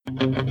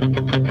Welcome,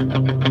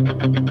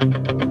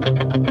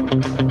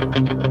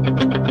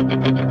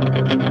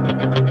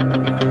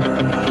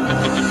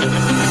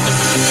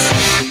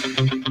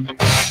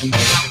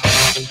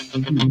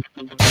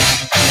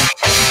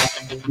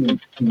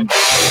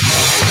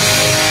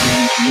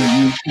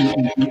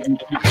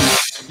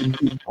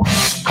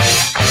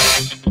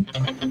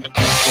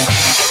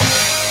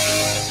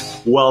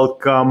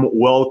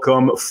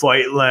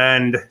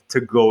 Fightland to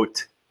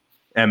GOAT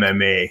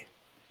MMA.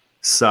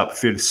 Sup,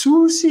 Phil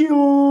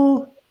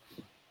Sucio?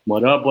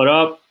 What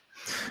up?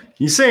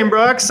 You saying,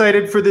 bro,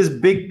 excited for this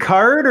big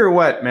card or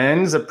what,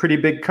 man? It's a pretty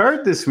big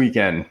card this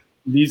weekend.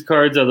 These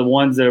cards are the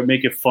ones that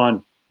make it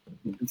fun.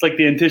 It's like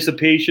the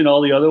anticipation,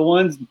 all the other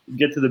ones,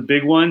 get to the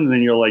big one, and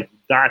then you're like,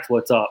 that's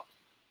what's up.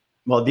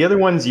 Well, the other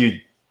ones,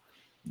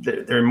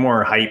 they're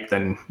more hype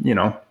than, you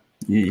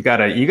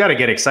gotta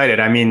get excited.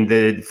 I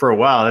mean, for a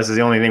while, this is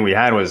the only thing we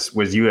had was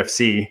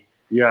UFC.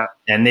 Yeah.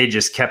 And they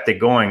just kept it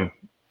going.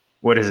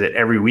 What is it?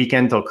 Every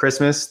weekend till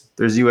Christmas,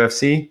 there's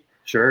UFC.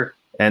 Sure.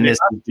 And this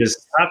is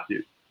just have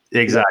to.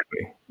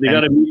 Exactly. They got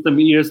to meet some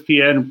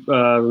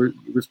ESPN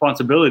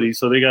responsibilities,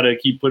 so they got to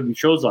keep putting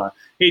shows on.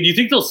 Hey, do you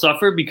think they'll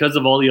suffer because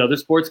of all the other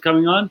sports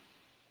coming on?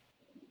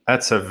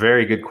 That's a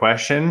very good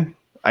question.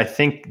 I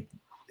think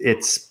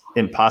it's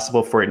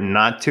impossible for it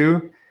not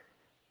to,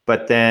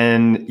 but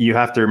then you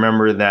have to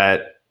remember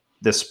that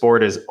the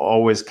sport is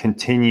always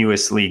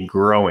continuously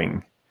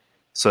growing,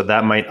 so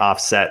that might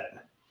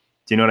offset.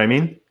 Do you know what I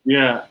mean?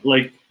 Yeah,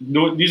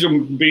 these are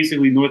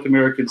basically North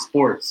American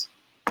sports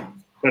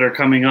that are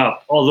coming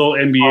up, although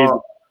NBA is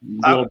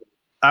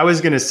I was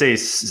going to say,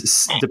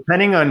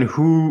 depending on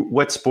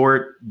what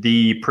sport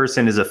the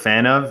person is a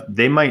fan of,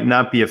 they might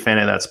not be a fan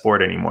of that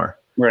sport anymore.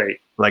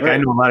 Right. Like, right. I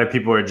know a lot of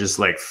people are just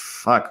like,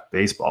 fuck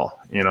baseball,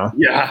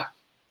 Yeah.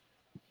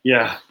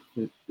 Yeah.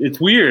 It's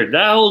weird.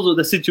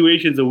 The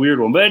situation's a weird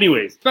one. But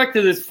anyways, back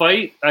to this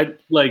fight. I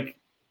think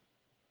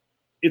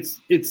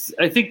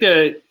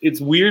that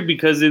it's weird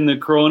because in the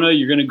Corona,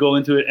 you're going to go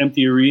into an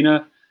empty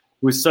arena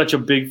with such a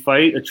big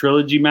fight, a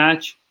trilogy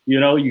match.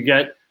 You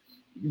get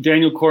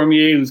Daniel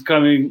Cormier, who's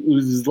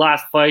his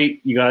last fight.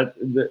 You got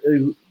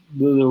the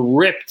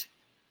ripped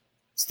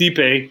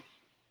Stipe,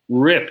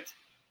 ripped.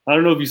 I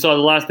don't know if you saw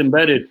the last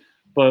Embedded,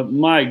 but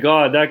my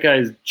God, that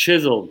guy's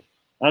chiseled.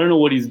 I don't know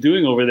what he's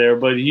doing over there,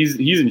 but he's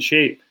in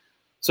shape.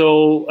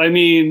 So, I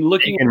mean,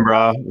 vegan,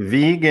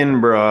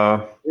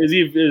 bro. Is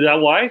that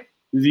why?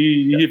 Is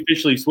he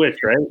officially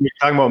switched, right? You're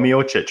talking about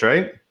Miocic,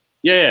 right?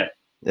 Yeah.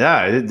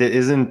 Yeah,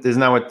 isn't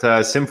that what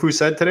Simfu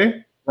said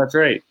today? That's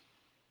right.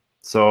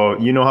 So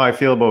you know how I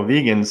feel about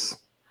vegans.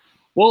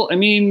 Well, I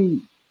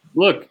mean,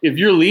 look, if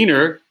you're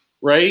leaner,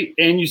 right,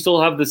 and you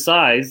still have the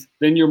size,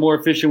 then you're more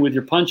efficient with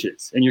your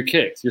punches and your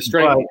kicks, your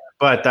striking.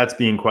 But that's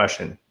being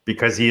questioned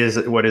because he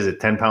is,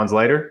 10 pounds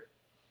lighter?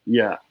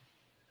 Yeah.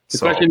 The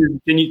question is,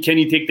 can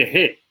he take the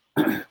hit?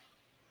 Yeah,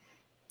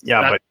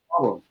 that's the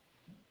problem.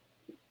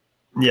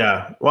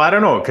 Yeah. Well, I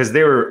don't know, because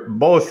they were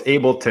both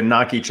able to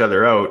knock each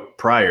other out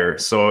prior.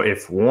 So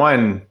if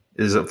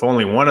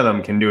only one of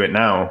them can do it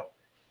now,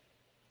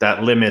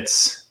 that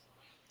limits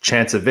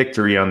chance of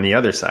victory on the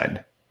other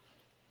side.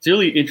 It's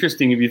really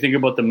interesting if you think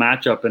about the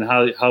matchup and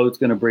how it's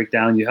going to break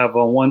down. You have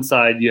on one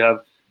side, you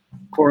have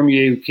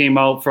Cormier, who came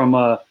out from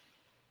a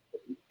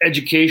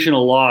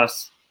educational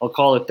loss. I'll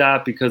call it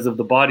that because of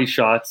the body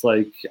shots.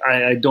 Like,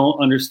 I don't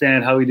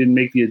understand how he didn't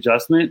make the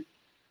adjustment,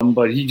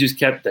 but he just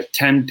kept the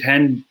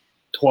 10,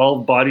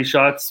 12 body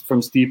shots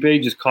from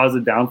Stipe, just caused the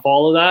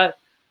downfall of that.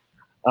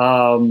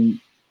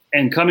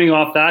 And coming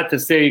off that to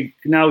say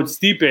now it's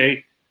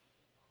Stipe,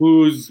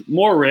 who's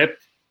more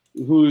ripped,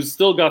 who's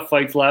still got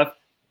fights left,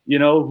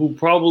 who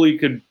probably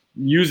could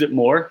use it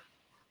more,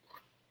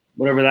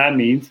 whatever that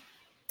means.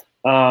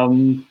 How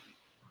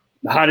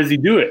does he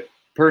do it?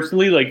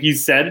 Personally, like he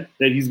said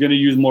that he's going to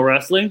use more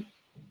wrestling,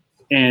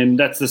 and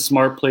that's the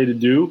smart play to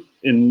do,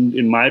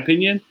 in my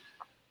opinion.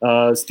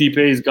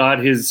 Stipe's got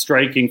his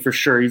striking for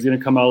sure. He's going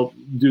to come out,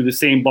 do the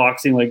same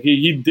boxing like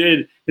he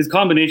did. His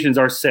combinations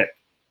are sick,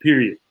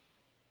 period.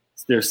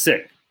 They're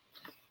sick.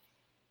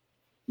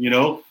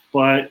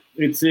 But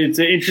it's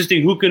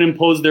interesting who can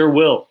impose their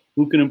will,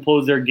 who can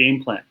impose their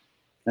game plan.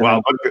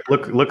 Wow,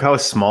 look how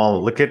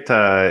small. Look at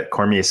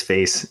Cormier's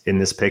face in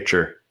this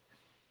picture.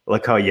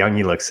 Look how young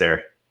he looks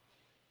there.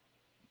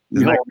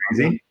 Isn't that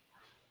crazy?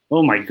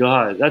 Oh my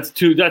God, that's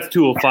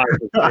 205.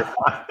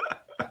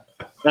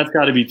 That's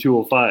got to be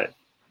 205.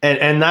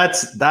 And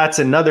that's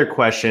another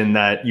question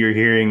that you're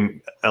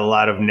hearing a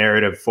lot of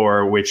narrative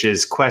for, which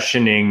is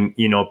questioning,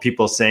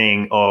 people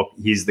saying, "Oh,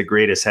 he's the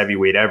greatest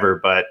heavyweight ever,"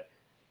 but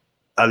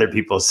other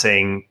people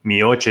saying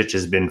Miocic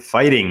has been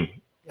fighting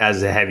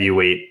as a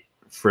heavyweight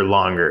for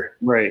longer.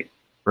 Right.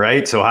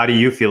 Right. So how do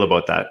you feel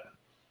about that?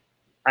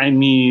 I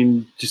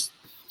mean, just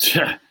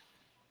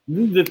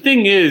the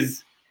thing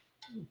is,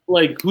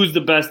 like, who's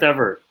the best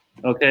ever?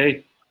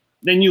 Okay.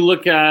 Then you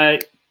look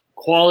at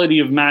quality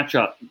of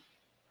matchup,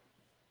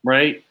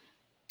 right?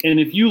 And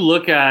if you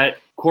look at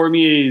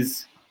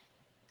Cormier's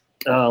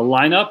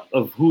lineup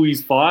of who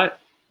he's fought,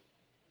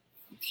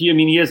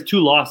 he has 2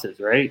 losses,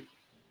 right?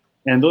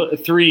 and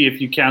 3 if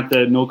you count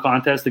the no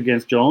contest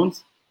against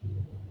Jones.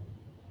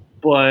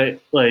 But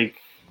like,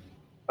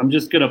 I'm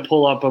just gonna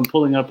pull up. I'm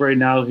pulling up right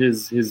now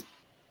his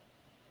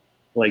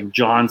like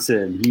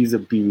Johnson. He's a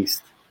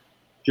beast.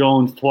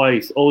 Jones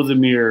twice.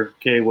 Ozdemir,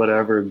 okay,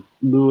 whatever.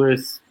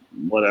 Lewis,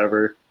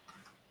 whatever.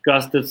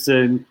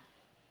 Gustafson,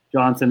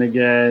 Johnson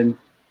again.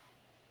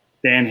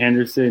 Dan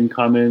Henderson,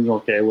 Cummins,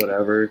 okay,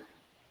 whatever.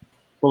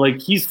 But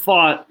like, he's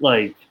fought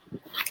like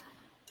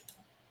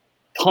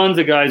tons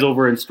of guys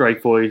over in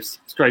Strikeforce.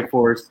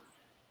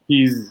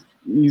 He's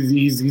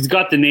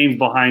got the names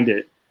behind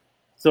it.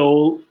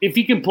 So if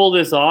he can pull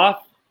this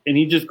off, and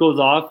he just goes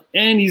off,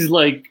 and he's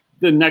like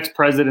the next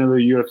president of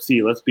the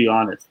UFC. Let's be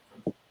honest.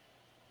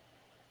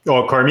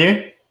 Oh,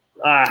 Cormier?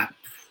 Ah,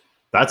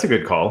 That's a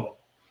good call.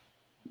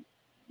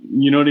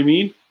 you know what I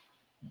mean?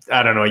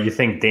 I don't know. You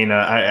think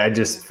Dana? I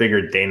just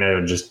figured Dana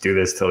would just do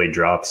this till he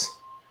drops.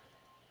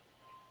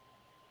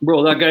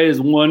 Bro, that guy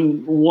is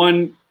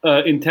one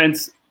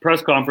intense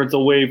press conference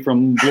away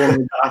from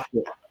blowing the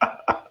basket.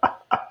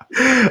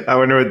 I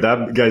wonder what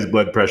that guy's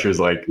blood pressure is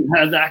like.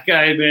 That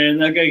guy, man,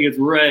 that guy gets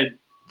red.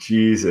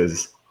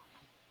 Jesus.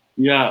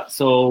 Yeah.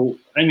 So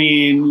I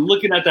mean,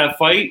 looking at that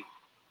fight,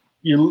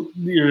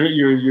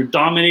 you're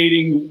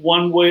dominating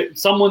one way.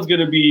 There's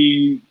gonna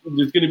be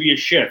a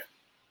shift.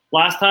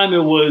 Last time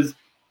it was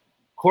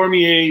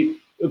Cormier.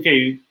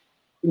 Okay,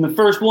 in the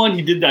first one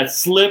he did that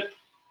slip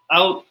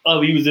out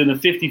of. He was in a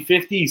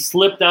 50-50. He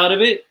slipped out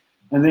of it,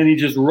 and then he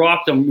just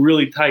rocked him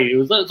really tight.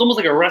 It's almost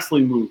like a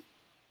wrestling move.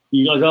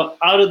 He got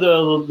out of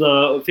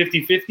the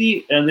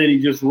 50-50, and then he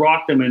just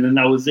rocked him, and then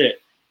that was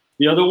it.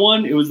 The other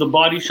one, it was the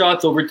body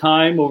shots over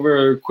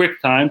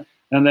quick time,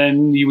 and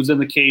then he was in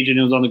the cage and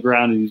it was on the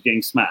ground and he was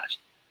getting smashed.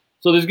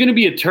 So there's going to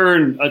be a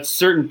turn at a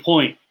certain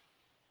point.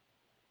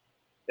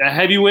 At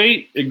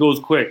heavyweight, it goes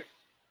quick,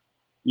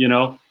 you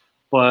know.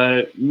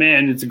 But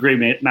man, it's a great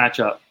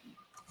matchup.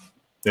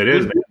 It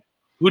is, man.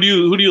 Who do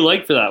you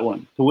like for that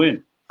one to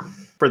win?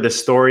 For the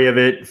story of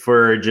it,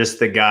 for just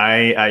the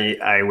guy,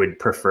 I would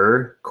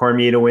prefer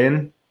Cormier to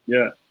win.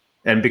 Yeah.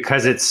 And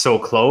because it's so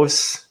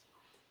close,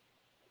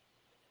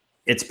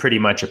 it's pretty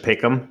much a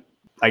pick 'em.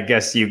 I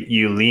guess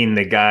you lean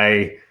the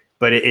guy,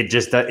 but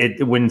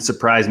it wouldn't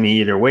surprise me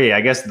either way.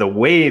 I guess the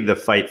way the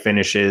fight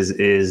finishes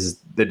is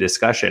the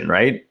discussion,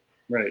 right?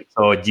 Right.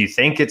 So do you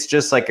think it's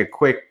just like a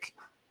quick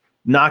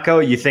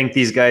knockout? You think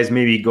these guys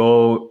maybe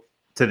go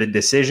to the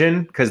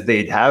decision because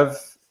they'd have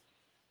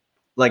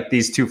like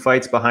these 2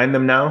 fights behind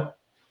them now?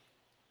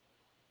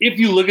 If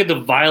you look at the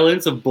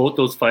violence of both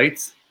those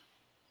fights,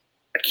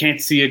 I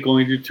can't see it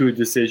going to a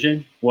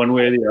decision one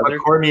way or the other.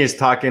 But Cormier is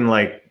talking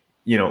like,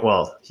 you know,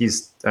 well,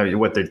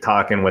 what they're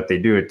talking, what they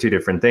do are 2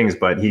 different things,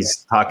 but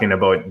he's talking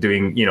about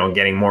doing, you know,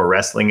 getting more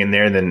wrestling in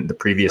there than the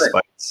previous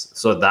fights.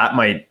 So that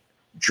might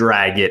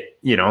drag it,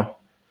 you know.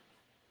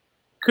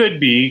 Could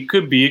be. It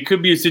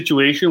could be a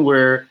situation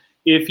where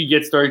if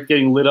he starts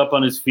getting lit up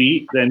on his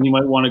feet, then he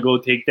might want to go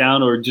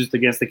takedown or just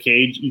against the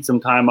cage, eat some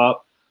time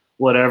up,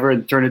 whatever,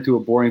 and turn it to a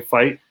boring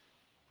fight.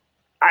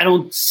 I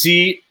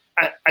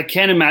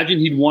can't imagine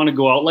he'd want to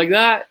go out like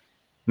that.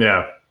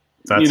 Yeah.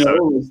 That's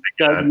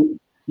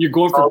you're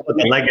going for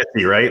the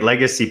legacy, right?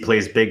 Legacy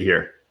plays big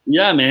here.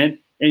 Yeah, man.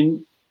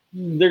 And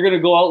they're going to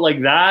go out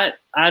like that.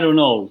 I don't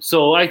know.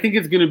 So I think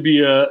it's going to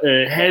be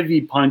a heavy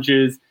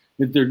punches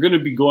that they're going to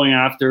be going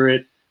after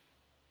it.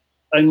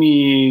 I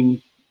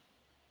mean,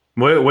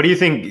 what do you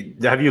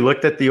think? Have you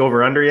looked at the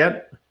over-under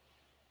yet?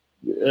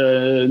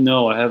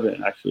 No, I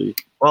haven't actually.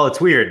 Well,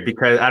 it's weird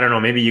because I don't know.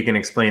 Maybe you can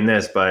explain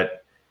this,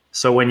 but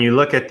so when you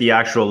look at the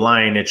actual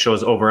line, it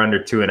shows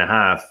over/under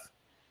 2.5,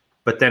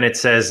 but then it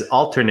says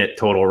alternate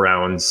total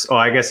rounds. Oh,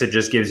 I guess it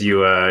just gives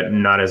you a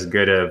not as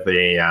good of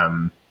a.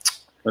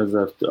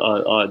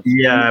 Odds.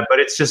 Yeah, but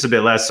it's just a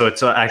bit less. So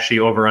it's actually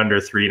over/under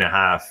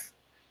 3.5.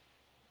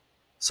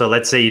 So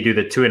let's say you do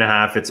the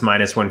 2.5, it's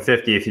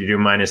 -150. If you do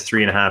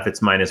 -3.5,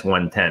 it's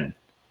 -110.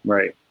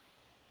 Right.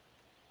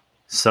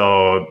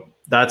 So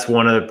that's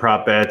one of the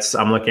prop bets.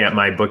 I'm looking at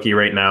my bookie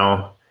right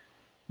now.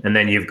 And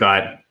then you've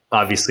got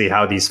obviously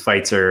how these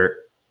fights are,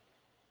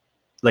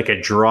 like a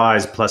draw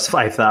is plus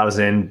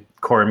 5,000,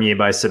 Cormier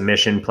by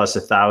submission plus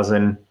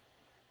 1,000,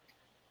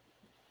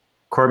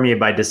 Cormier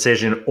by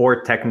decision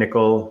or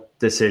technical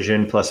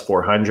decision plus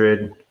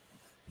 400.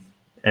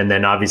 And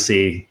then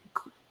obviously,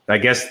 I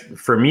guess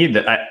for me,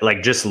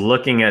 like just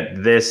looking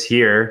at this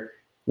here,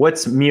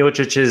 what's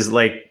Miocic's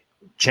like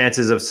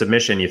chances of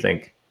submission, you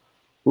think?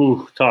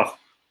 Ooh, tough.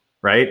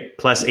 Right?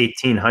 Plus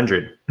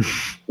 1,800.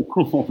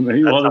 Oh,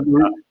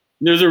 man,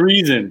 there's a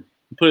reason.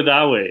 Put it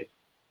that way.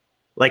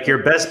 Like your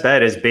best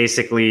bet is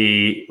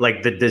basically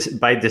like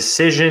by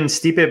decision,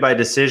 Stipe by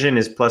decision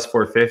is plus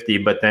 450.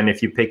 But then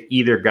if you pick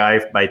either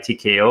guy by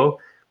TKO,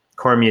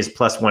 Cormier is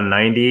plus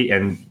 190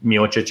 and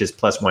Miocic is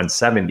plus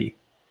 170.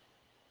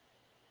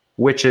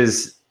 Which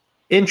is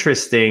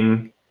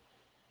interesting.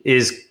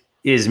 Is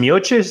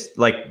Miocic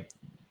like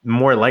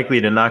more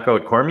likely to knock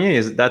out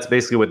Cormier? That's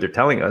basically what they're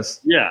telling us.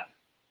 Yeah.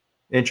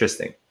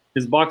 Interesting.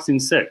 His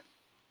boxing's sick.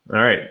 All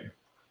right.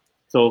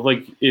 So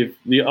if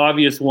the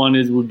obvious one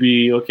would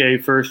be okay,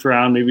 first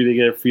round, maybe they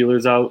get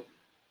feelers out.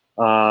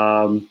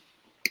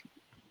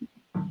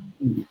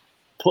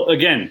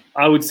 Again,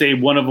 I would say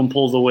one of them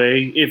pulls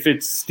away. If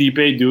it's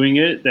Stipe doing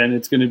it, then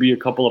it's going to be a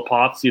couple of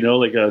pops,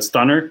 like a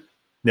stunner.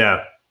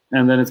 Yeah.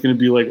 And then it's going to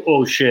be like,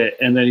 oh shit.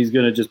 And then he's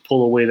going to just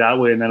pull away that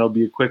way, and that'll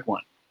be a quick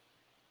one.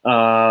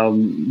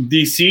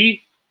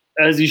 DC,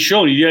 as he's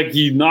shown,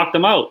 he knocked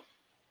him out,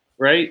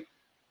 right?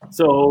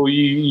 So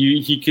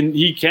he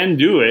can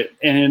do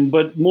it.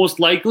 But most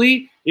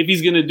likely, if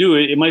he's going to do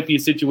it, it might be a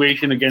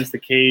situation against the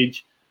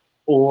cage,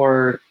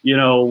 or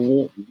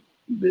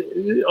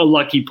a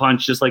lucky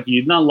punch, just like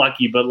not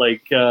lucky, but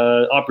like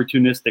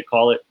opportunistic,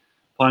 call it,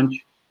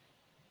 punch.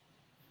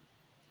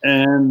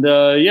 And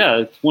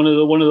it's one of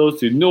those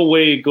two. No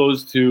way it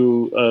goes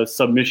to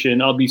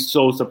submission. I'll be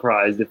so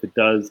surprised if it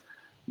does.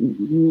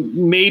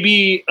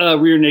 Maybe a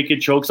rear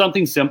naked choke,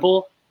 something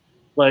simple.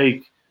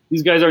 Like,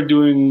 these guys aren't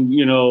doing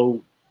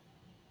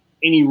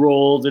any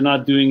rolls. They're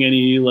not doing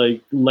any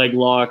like leg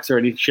locks or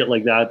any shit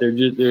like that.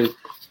 They're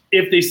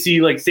if they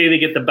see, like, say they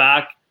get the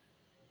back,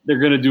 they're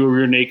going to do a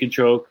rear naked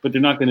choke, but they're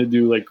not going to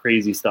do like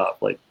crazy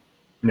stuff. Like,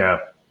 no,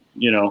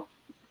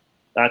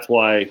 that's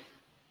why.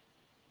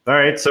 All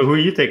right. So who are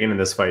you taking in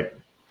this fight?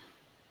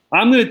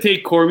 I'm going to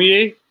take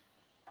Cormier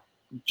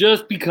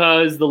just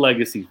because the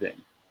legacy thing.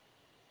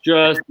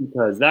 Just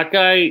because that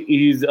guy,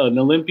 he's an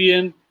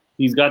Olympian.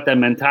 He's got that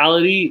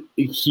mentality.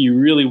 He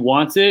really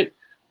wants it.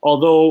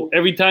 Although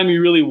every time he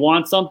really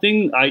wants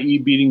something, i.e.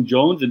 beating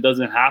Jones, it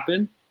doesn't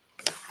happen.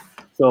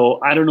 So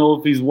I don't know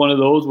if he's one of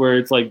those where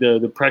it's like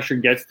the pressure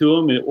gets to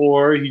him,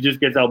 or he just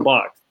gets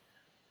outboxed.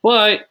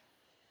 But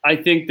I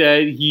think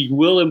that he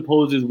will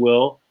impose his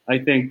will. I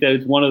think that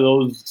it's one of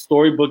those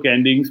storybook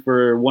endings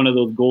for one of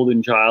those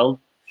golden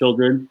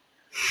children.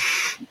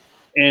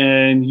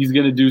 And he's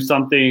going to do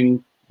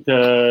something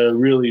to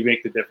really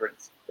make the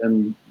difference.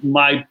 And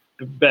my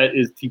bet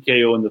is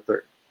TKO in the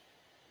third.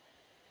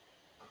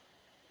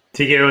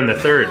 TKO in the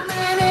third.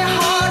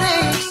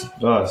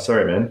 Oh,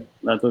 sorry, man.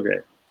 That's okay.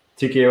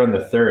 TKO in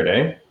the third,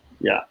 eh?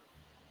 Yeah.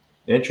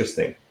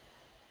 Interesting.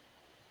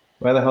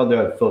 Why the hell do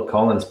I have Phil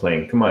Collins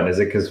playing? Come on, is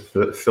it because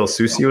Phil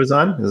Soucy was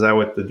on? Is that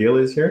what the deal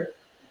is here?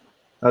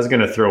 I was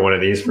going to throw one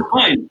of these for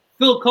fine.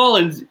 Phil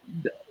Collins,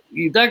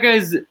 that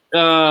guy's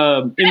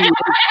yeah.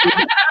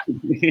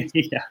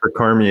 For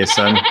Cormier's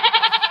son.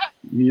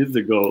 He is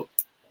the GOAT.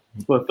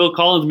 But Phil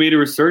Collins made a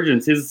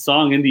resurgence. His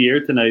song "In the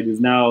Air Tonight"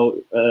 is now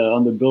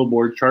on the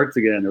Billboard charts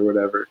again, or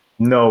whatever.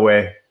 No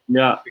way.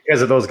 Yeah.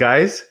 Because of those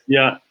guys?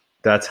 Yeah.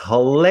 That's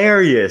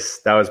hilarious.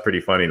 That was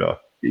pretty funny, though.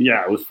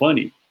 Yeah, it was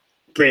funny.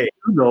 Okay.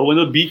 When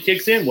the beat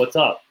kicks in, what's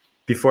up?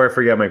 Before I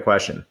forget my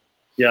question.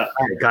 Yeah.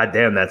 God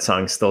damn, that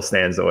song still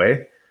stands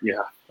away.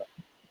 Yeah.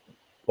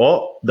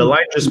 Well, the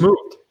line just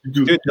moved.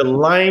 Dude, the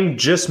line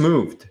just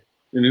moved.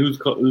 And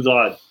who's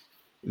odd?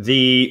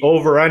 The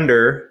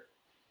over-under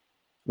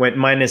went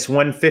minus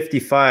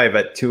 155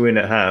 at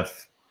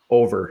 2.5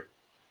 over.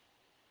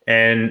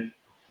 And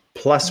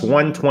plus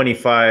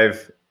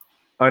 125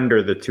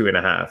 under the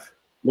 2.5.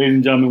 Ladies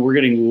and gentlemen, we're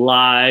getting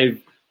live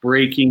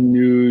breaking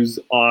news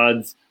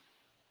odds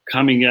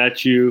coming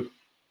at you.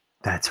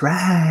 That's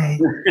right.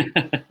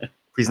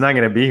 He's not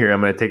going to be here. I'm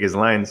going to take his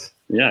lines.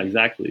 Yeah,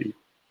 exactly.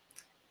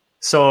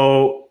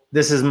 So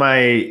this is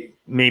my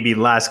maybe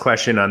last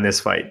question on this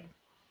fight.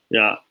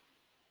 Yeah,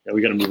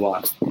 we got to move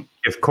on.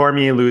 If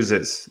Cormier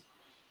loses,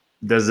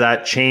 does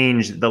that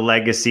change the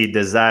legacy?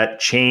 Does that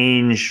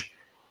change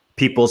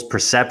people's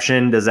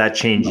perception? Does that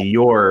change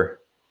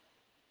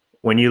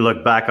when you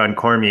look back on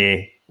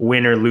Cormier,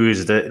 win or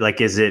lose?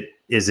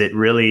 Is it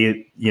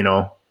really,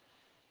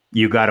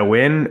 you got to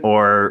win,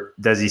 or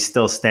does he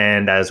still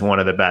stand as one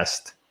of the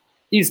best?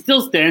 He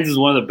still stands as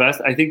one of the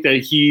best. I think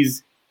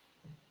that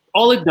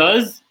all it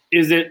does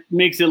is it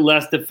makes it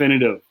less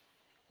definitive.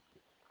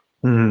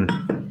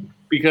 Mm-hmm.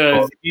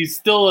 Because he's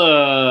still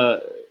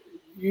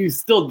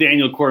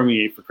Daniel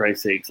Cormier, for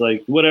Christ's sakes.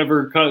 Like,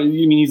 whatever,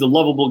 he's a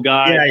lovable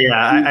guy.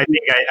 Yeah. I think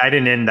I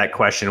didn't end that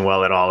question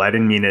well at all. I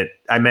didn't mean it.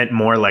 I meant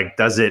more like,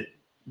 does it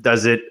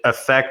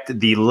affect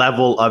the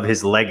level of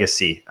his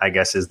legacy, I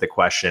guess is the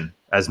question,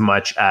 as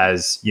much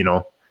as,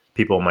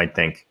 people might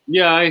think.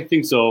 Yeah, I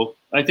think so.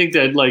 I think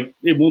that, like,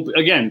 it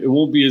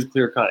won't be as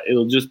clear cut.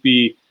 It'll just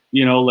be,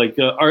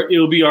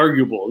 it'll be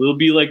arguable. It'll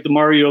be like the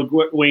Mario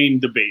Wayne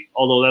debate,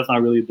 although that's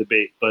not really a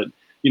debate, but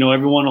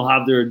everyone will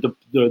have their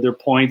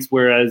points.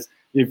 Whereas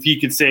if he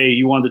could say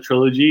he won the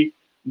trilogy,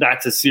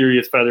 that's a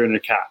serious feather in the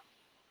cap.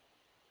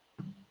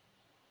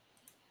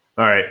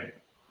 All right.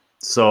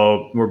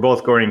 So we're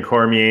both going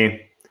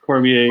Cormier.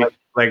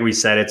 Like we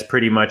said, it's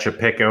pretty much a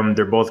pick 'em.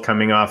 They're both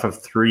coming off of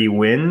 3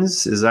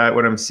 wins. Is that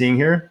what I'm seeing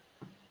here?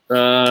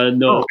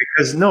 No.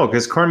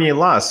 Because Cormier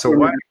lost. So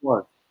why?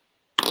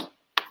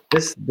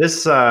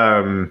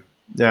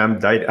 I'm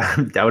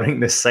doubting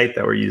this site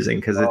that we're using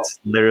because it's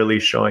literally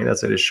showing.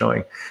 That's what it's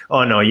showing.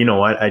 Oh no, you know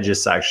what?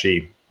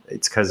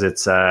 It's because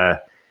it's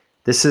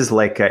this is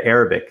like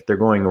Arabic. They're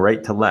going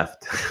right to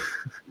left.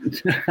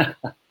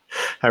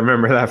 I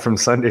remember that from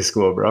Sunday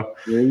school, bro.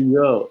 There you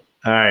go.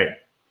 All right.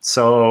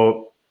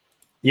 So,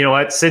 you know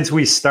what? Since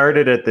we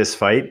started at this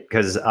fight,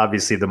 because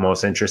obviously the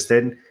most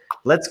interested,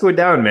 let's go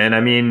down, man.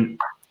 I mean,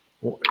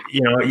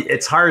 you know,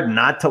 it's hard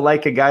not to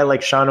like a guy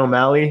like Sean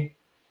O'Malley.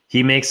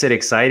 He makes it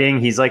exciting.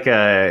 He's like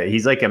a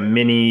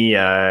mini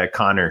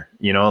Connor,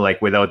 you know,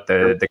 like without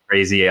the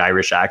crazy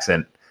Irish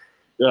accent.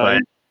 Yeah,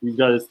 But he's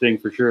got his thing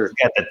for sure. he's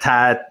got the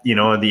tat, you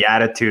know, the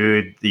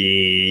attitude,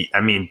 I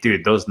mean,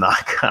 dude, those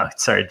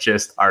knockouts are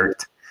just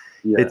art.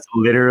 Yeah. It's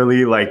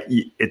literally like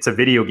it's a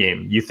video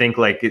game. You think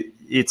like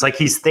it's like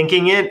he's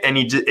thinking it, and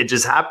it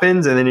just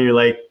happens, and then you're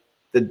like,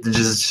 did it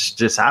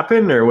just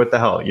happen, or what the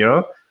hell, you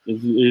know?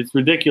 It's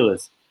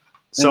ridiculous.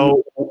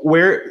 So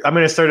where I'm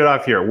going to start it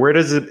off here. Where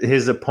does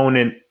his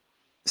opponent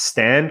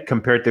stand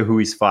compared to who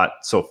he's fought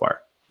so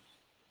far?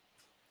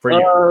 For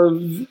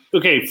you,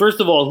 Okay, first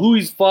of all, who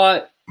he's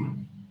fought.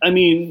 I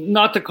mean,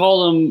 not to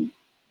call them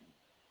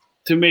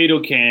tomato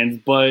cans,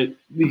 but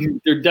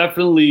they're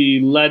definitely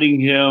letting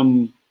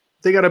him.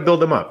 they got to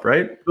build him up,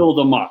 right? Build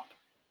them up.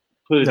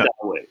 Put it Yeah.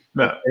 that way.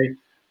 Yeah. Okay?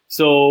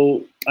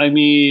 So, I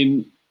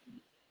mean,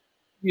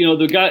 you know,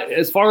 the guy,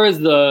 as far as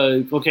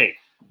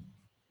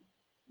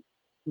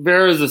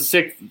Vera is a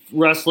sick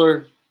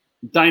wrestler,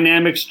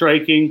 dynamic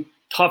striking,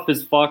 tough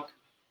as fuck.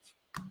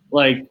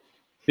 Like,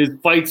 his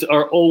fights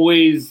are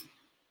always,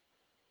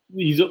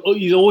 he's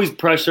always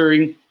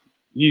pressuring.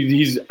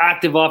 He's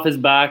active off his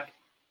back,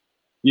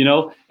 you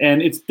know,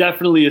 and it's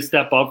definitely a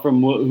step up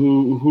from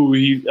who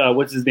he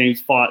what's his name's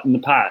fought in the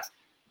past.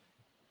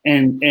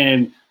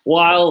 And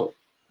while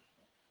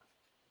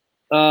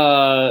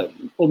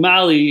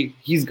O'Malley,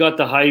 he's got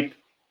the hype,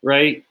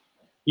 right?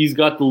 He's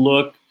got the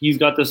look, he's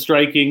got the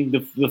striking,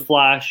 the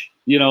flash,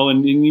 you know,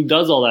 and he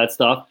does all that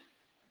stuff.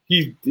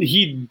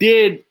 He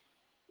did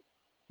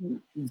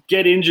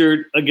get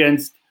injured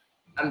against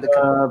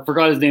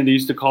forgot his name. They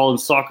used to call him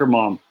Soccer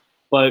Mom,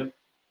 but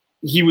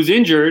he was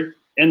injured,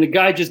 and the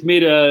guy just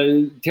made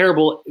a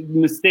terrible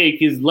mistake.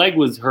 His leg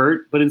was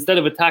hurt, but instead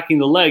of attacking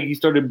the leg, he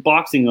started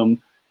boxing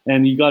him,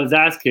 and he got his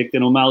ass kicked,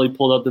 and O'Malley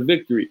pulled out the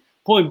victory.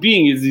 Point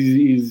being is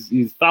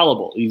he's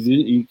fallible.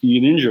 He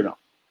can injure him.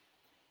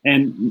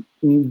 And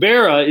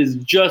Vera is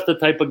just the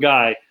type of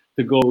guy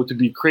to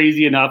be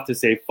crazy enough to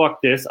say,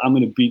 fuck this, I'm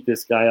going to beat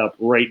this guy up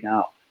right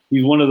now.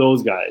 He's one of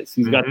those guys.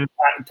 He's got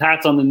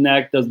tats on the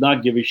neck, does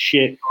not give a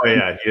shit. Oh,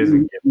 yeah. He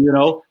doesn't give you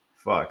know?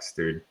 fucks,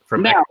 dude.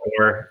 From now,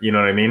 Ecuador, you know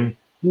what I mean?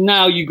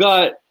 Now you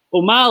got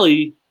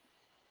O'Malley,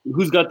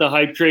 who's got the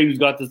hype train, who's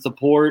got the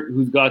support,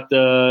 who's got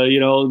the, you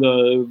know,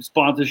 the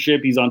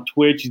sponsorship. He's on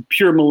Twitch. He's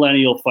pure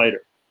millennial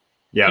fighter.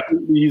 Yeah.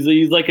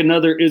 He's like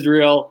another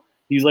Israel.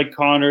 He's like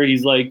Connor.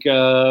 He's like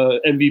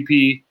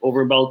MVP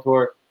over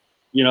Bellator.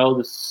 You know,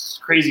 this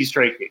crazy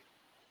striking.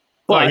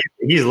 But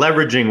he's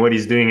leveraging what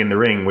he's doing in the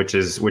ring, which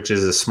is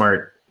a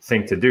smart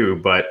thing to do.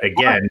 But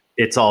again,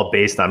 it's all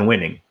based on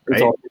winning, right?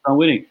 It's all based on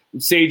winning.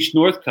 Sage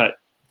Northcutt,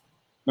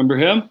 remember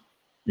him?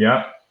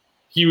 Yeah.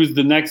 He was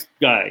the next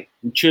guy.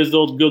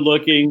 Chiseled, good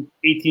looking,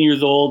 18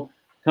 years old,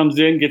 comes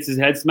in, gets his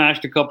head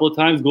smashed a couple of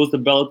times, goes to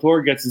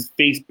Bellator, gets his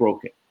face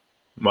broken.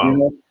 Wow. You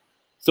know?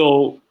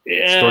 So,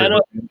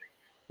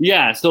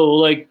 so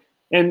like,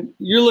 and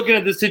you're looking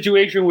at the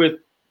situation with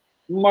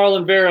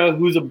Marlon Vera,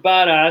 who's a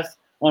badass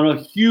on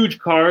a huge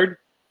card,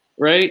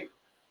 right?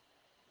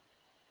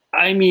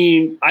 I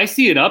mean, I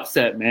see an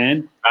upset,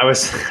 man.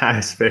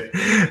 I've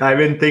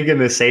been thinking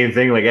the same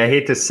thing. Like, I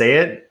hate to say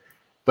it,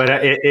 but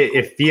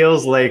it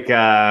feels like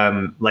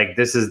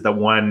this is the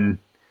one,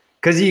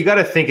 because you got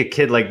to think a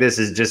kid like this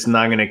is just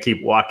not going to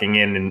keep walking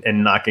in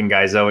and knocking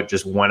guys out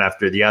just one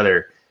after the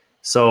other.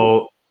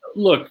 So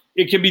look,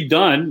 it can be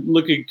done.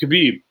 Look at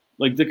Khabib.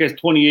 Like, the guy's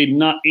 28,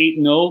 not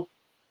 8-0,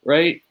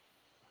 right?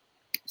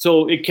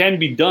 So it can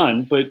be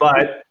done, but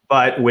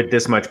with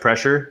this much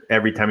pressure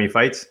every time he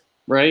fights,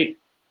 right?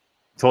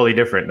 Totally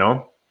different,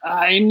 no?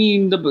 I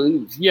mean,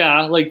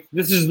 like,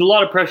 this is a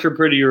lot of pressure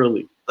pretty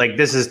early. Like,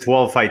 this is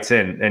 12 fights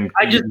in, and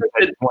I just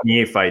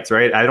 28 fights,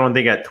 right? I don't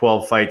think at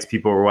 12 fights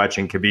people were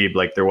watching Khabib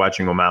like they're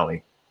watching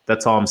O'Malley.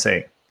 That's all I'm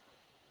saying.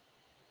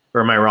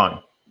 Or am I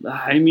wrong?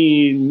 I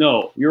mean,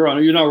 no, you're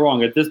wrong. You're not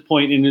wrong. At this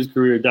point in his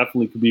career,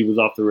 definitely Khabib was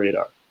off the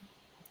radar.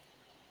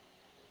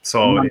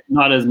 So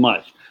not as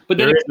much. But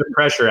there is the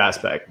pressure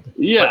aspect.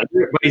 Yeah.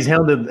 But he's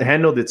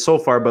handled it so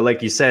far, but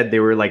like you said, they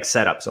were like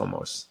setups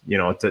almost, you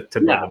know, to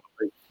build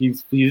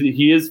him.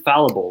 He is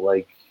fallible.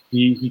 Like,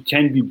 he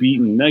can be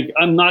beaten. Like,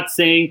 I'm not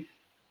saying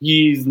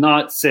he's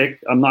not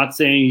sick. I'm not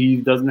saying he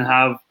doesn't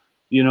have,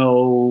 you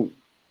know,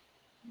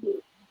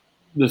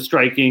 the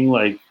striking,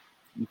 like,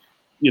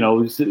 you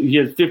know, he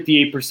has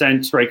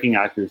 58% striking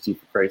accuracy,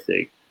 for Christ's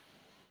sake.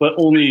 But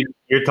only.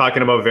 You're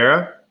talking about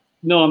Vera?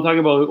 No, I'm talking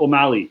about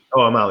O'Malley.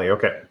 Oh, O'Malley,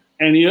 okay.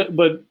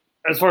 But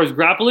as far as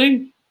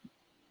grappling,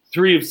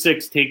 3 of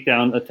 6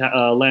 takedown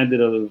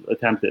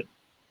attempted.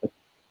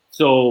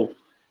 So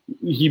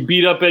he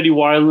beat up Eddie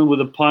Wireland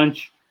with a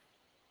punch.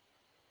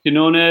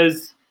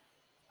 Quinones,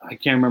 I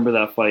can't remember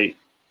that fight.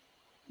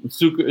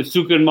 Suka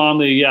and Mom,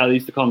 they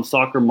used to call him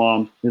Soccer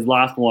Mom. His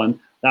last one,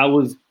 that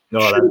was. No,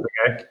 that's the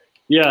guy.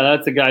 Yeah,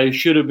 that's a guy who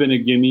should have been a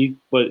gimme,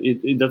 but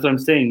that's what I'm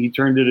saying. He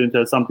turned it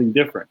into something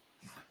different.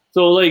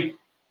 So, like,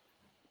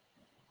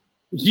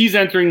 he's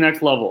entering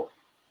next level.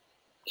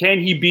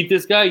 Can he beat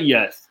this guy?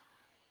 Yes.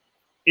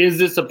 Is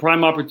this a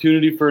prime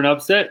opportunity for an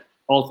upset?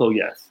 Also,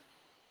 yes.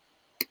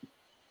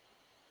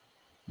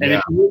 And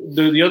Yeah.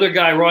 the other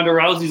guy, Ronda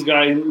Rousey's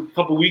guy, a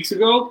couple weeks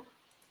ago,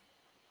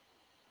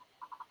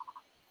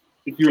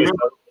 if you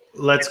remember,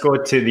 Let's go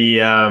to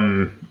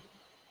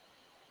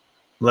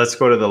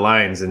the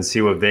lines and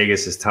see what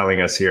Vegas is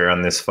telling us here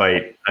on this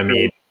fight. I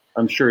mean,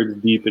 I'm sure it's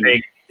deep in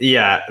it.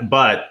 Yeah,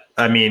 but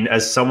I mean,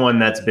 as someone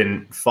that's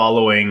been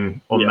following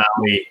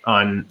O'Malley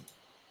on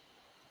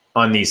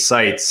these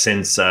sites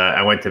since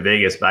I went to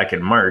Vegas back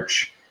in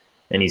March,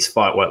 and he's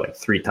fought like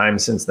 3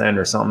 times since then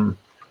or something.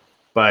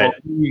 But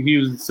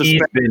he's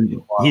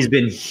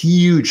been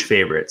huge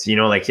favorites. You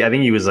know, like I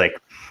think he was like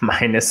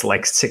minus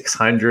like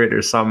 600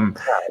 or something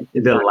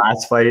the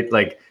last fight.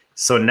 Like,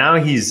 so now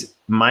he's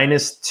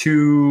minus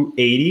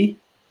 280,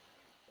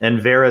 and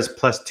Vera's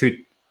plus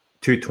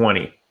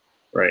 220.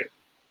 Right.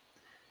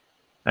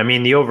 I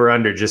mean, the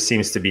over-under just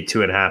seems to be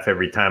 2.5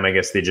 every time. I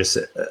guess they just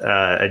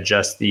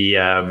adjust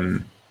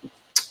the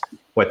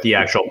what the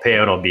actual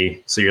payout will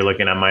be. So you're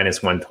looking at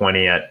minus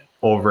 120 at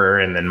over,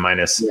 and then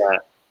minus. Yeah.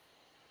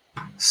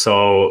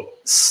 So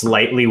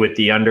slightly with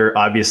the under,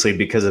 obviously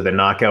because of the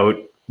knockout.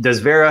 Does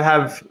Vera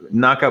have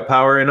knockout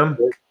power in him?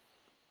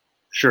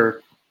 Sure.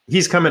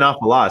 He's coming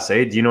off a loss,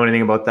 eh? Do you know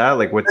anything about that?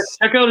 Like,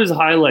 check out his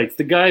highlights.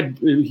 The guy,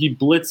 he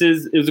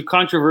blitzes. It was a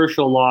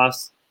controversial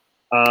loss.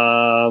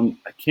 I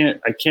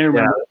can't remember.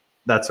 Yeah,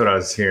 that's what I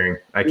was hearing.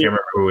 I can't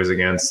remember who it was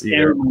against either. I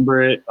can't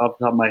remember it off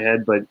the top of my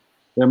head, but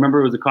I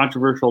remember it was a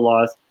controversial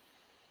loss.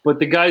 But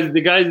the guy,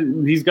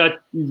 he's got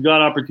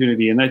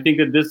opportunity, and I think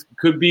that this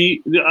could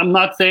be. I'm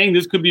not saying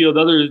this could be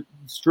another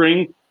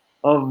string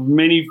of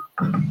many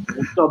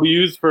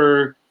W's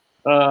for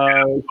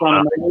Conor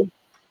McGregor.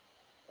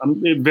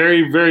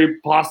 Very, very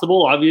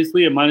possible.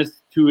 Obviously, at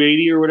minus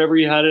 280 or whatever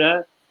you had it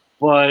at,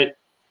 but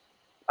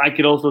I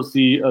could also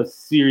see a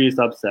serious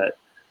upset,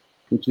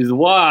 which is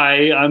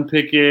why I'm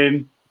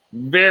picking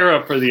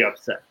Vera for the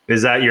upset.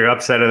 Is that your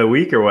upset of the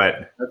week or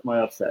what? That's my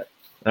upset.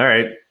 All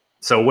right.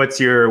 So what's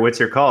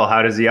your call?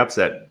 How does he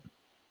upset?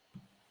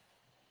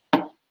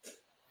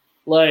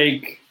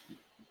 Like,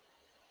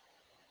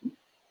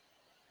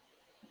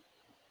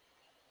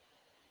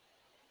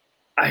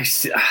 I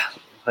see,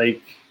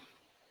 like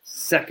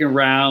second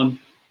round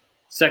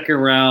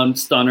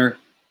stunner.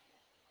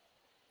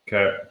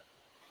 Okay.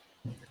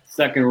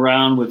 Second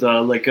round with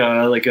like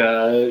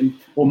a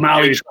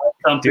O'Malley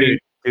something.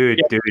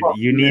 Dude,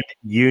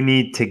 you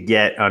need to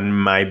get on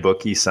my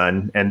bookie,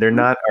 son. And they're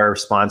not our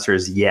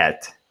sponsors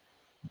yet,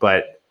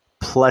 but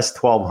plus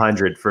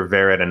 1,200 for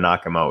Vera to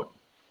knock him out.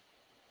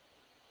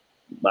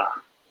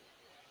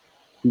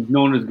 He's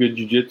known as good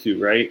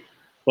jiu-jitsu, right?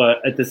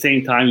 But at the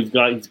same time,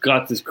 he's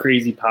got this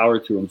crazy power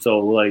to him. So,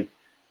 like,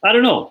 I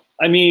don't know.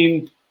 I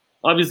mean,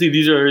 obviously,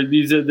 these are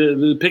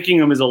the picking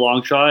him is a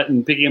long shot,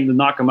 and picking him to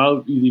knock him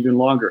out is even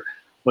longer.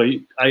 But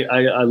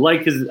I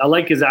like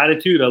his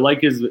attitude. I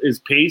like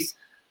his pace.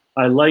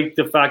 I like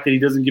the fact that he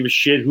doesn't give a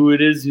shit who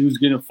it is who's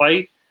going to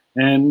fight,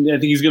 and I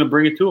think he's going to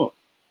bring it to him.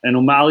 And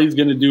O'Malley's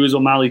going to do his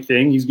O'Malley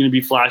thing. He's going to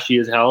be flashy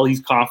as hell.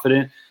 He's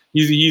confident.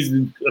 He's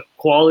a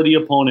quality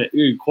opponent,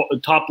 a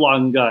top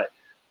line guy.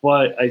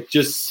 But I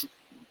just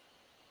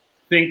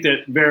think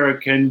that Vera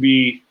can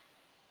be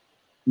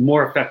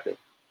more effective.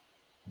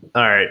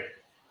 All right,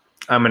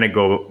 I'm gonna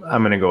go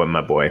with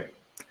my boy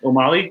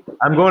O'Malley.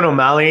 I'm going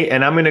O'Malley,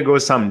 and I'm gonna go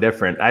something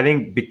different. I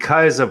think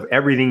because of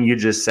everything you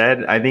just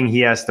said, I think he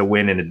has to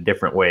win in a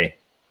different way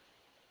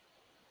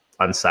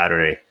on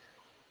Saturday.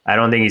 I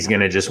don't think he's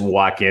gonna just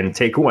walk in,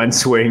 take one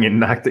swing, and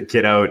knock the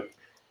kid out.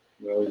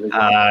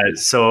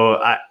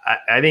 So I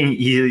think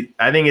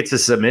it's a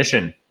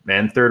submission,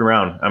 man. Third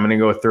round. I'm gonna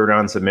go third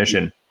round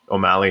submission.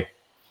 O'Malley.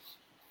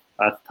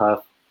 That's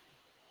tough.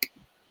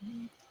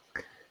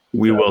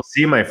 We will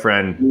see, my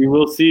friend. We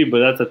will see, but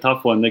that's a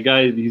tough one. The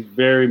guy, he's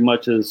very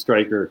much a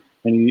striker.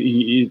 And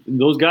he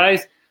those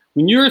guys,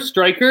 when you're a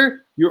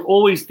striker, you're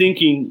always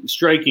thinking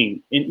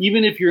striking. And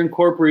even if you're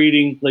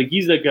incorporating, like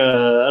he's like I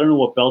don't know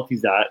what belt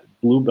he's at,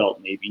 blue belt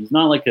maybe. He's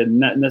not like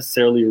not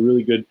necessarily a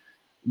really good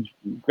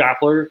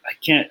grappler.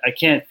 I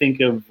can't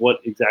think of what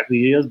exactly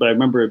he is, but I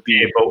remember it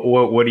being. But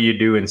what do you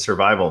do in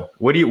survival?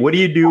 What do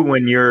you do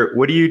when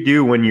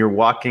you're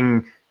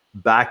walking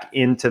back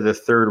into the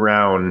third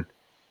round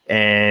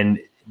and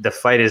the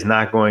fight is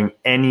not going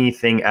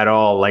anything at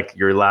all like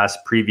your last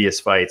previous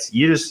fights?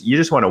 You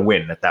just want to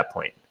win at that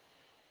point.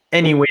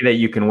 Any way that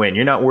you can win.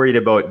 You're not worried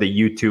about the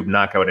YouTube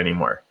knockout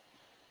anymore.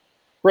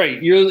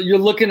 Right. You're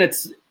looking at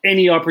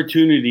any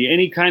opportunity,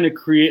 any kind of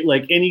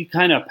any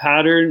kind of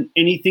pattern,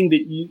 anything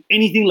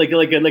like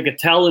a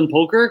tell in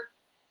poker.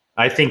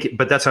 I think,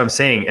 but that's what I'm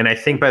saying. And I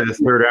think by the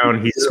third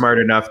round, he's smart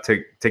enough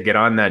to get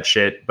on that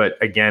shit.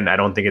 But again, I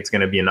don't think it's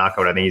going to be a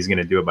knockout. I think he's going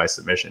to do it by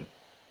submission.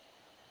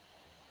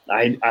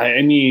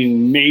 I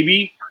mean,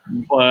 maybe,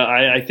 but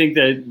I think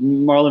that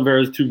Marlon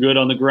Vera is too good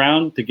on the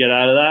ground to get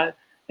out of that.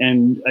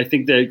 And I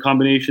think the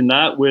combination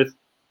that with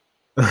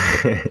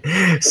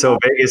So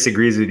Vegas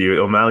agrees with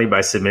you. O'Malley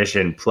by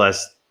submission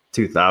plus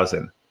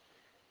 2,000.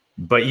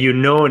 But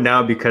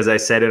now because I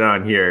said it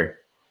on here,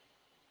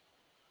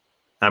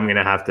 I'm going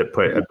to have to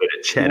put a bit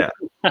of cheddar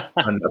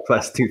on the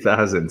plus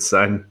 2,000,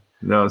 son.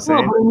 You know what I'm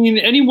saying? Well, I mean,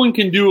 anyone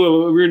can do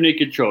a rear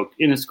naked choke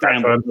in a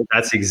scramble.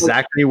 That's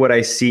exactly what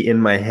I see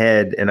in my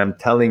head. And I'm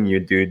telling you,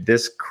 dude,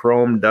 this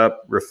chromed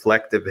up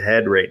reflective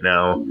head right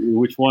now.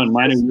 Which one?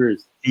 Mine and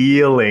yours.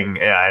 Feeling.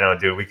 Yeah, I know,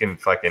 dude. We can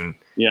fucking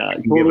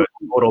give a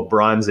total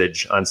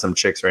bronzage on some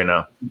chicks right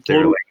now.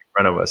 They're like in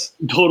front of us.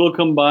 Total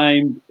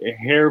combined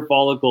hair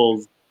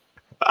follicles.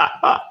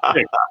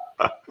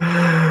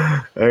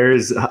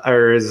 There's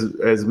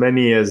as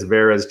many as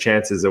Vera's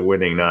chances of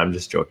winning. No, I'm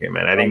just joking,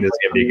 man. I think this is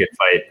gonna be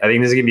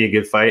a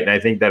good fight. And I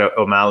think that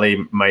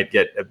O'Malley might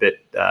get a bit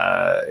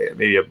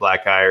maybe a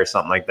black eye or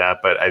something like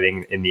that. But I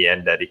think in the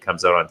end that he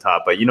comes out on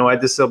top. But you know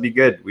what? This will be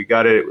good. We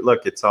got to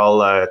look. It's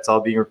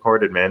all being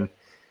recorded, man.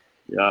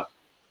 Yeah.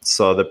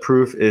 So the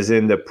proof is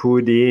in the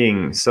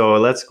pudding. So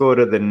let's go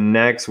to the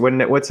next.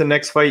 What's the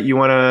next fight you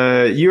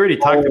wanna? You already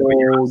talked about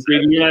your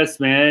upset. JDS,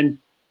 man.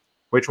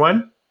 Which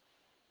one?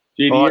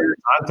 JDS.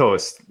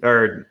 Santos.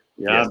 Or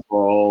yeah,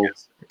 bro.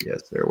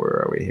 Yes, sir.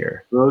 Where are we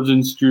here?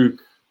 Rozenstruik.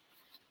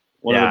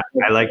 Yeah,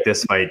 I like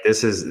this fight.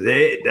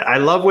 I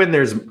love when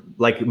there's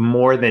like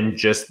more than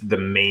just the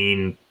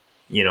main,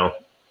 the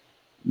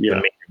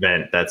main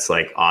event. That's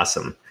like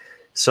awesome.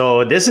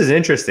 So this is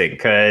interesting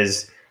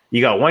because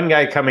you got one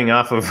guy coming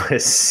off of a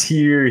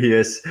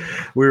serious.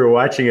 We were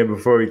watching it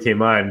before we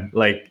came on.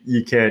 Like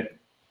you can't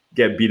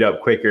get beat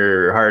up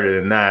quicker or harder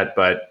than that,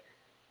 but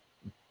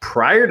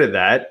prior to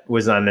that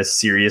was on a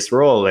serious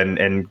roll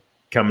and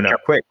coming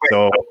up quick.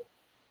 So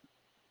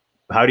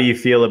how do you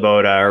feel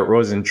about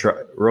Rosen?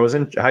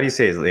 How do you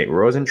say his name?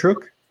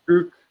 Rozenstruik?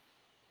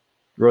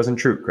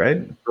 Rozenstruik, right?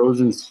 I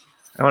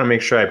want to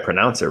make sure I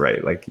pronounce it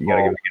right. Like you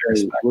gotta give me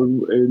respect.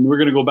 We're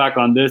gonna go back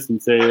on this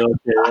and say,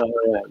 okay,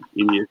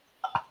 idiot.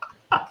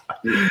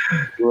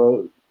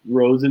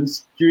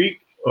 Rozenstruik.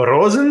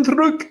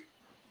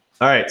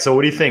 All right, so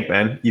what do you think,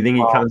 man? You think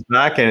he comes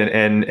back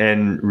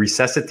and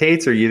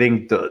resuscitates, or you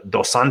think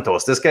Dos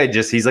Santos? This guy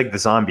he's like the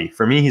zombie.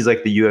 For me, he's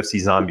like the UFC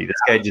zombie. This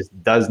guy just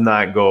does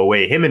not go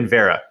away. Him and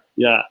Vera.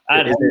 Yeah.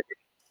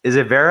 Is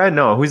it Vera?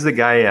 No, who's the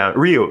guy?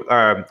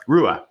 Rua.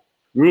 Rua.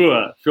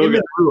 Rua.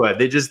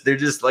 They're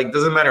just like,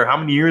 doesn't matter how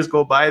many years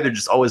go by, they're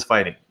just always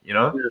fighting,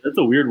 Yeah, that's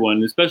a weird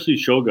one, especially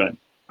Shogun.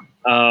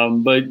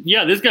 But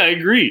yeah, this guy, I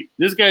agree.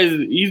 This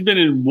he's been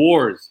in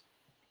wars.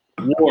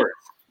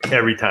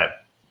 Every time.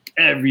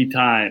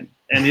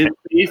 And his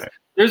face,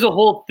 there's a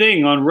whole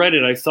thing on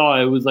Reddit I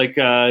saw. It was like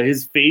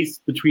his face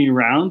between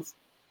rounds,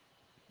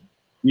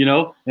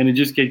 and it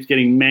just keeps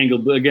getting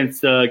mangled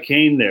against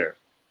Kane there.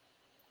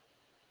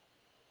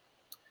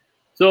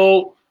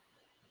 So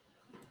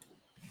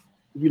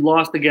he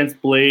lost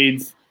against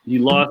Blades. He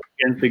lost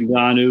against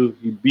Ngannou.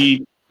 He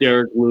beat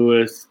Derek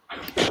Lewis.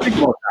 Think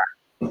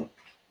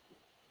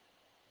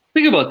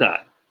about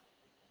that.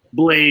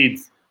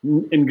 Blades,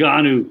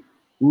 Ngannou,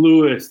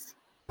 Lewis,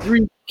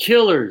 3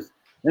 killers.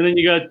 And then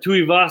you got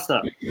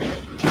Tuivasa,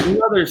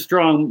 another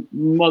strong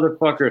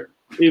motherfucker.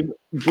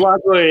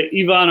 Blagoy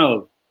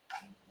Ivanov.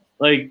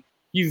 Like,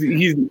 he's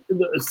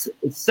the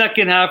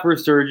second half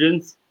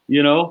resurgence,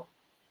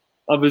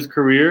 of his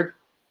career.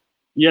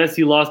 Yes,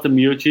 he lost to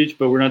Miocic,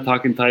 but we're not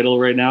talking title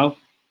right now.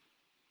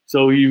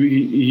 So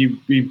he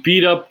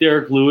beat up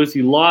Derek Lewis.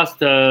 He lost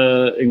to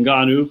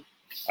Ngannou.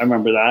 I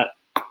remember that.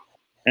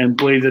 And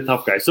Blade's a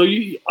tough guy. So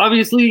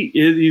obviously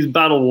he's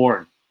battle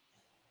worn.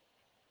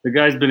 The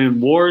guy's been in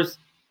wars.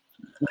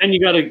 Then you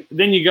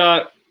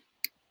got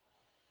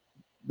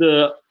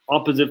the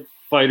opposite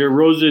fighter,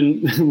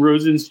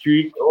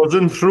 Rozenstruik.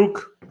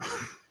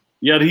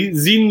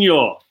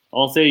 Jairzinho.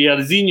 I'll say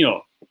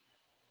Jairzinho.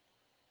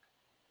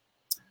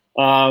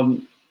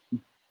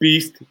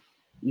 Beast.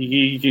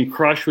 He can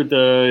crush with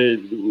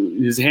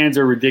his hands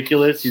are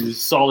ridiculous. He's a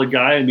solid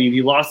guy. I mean,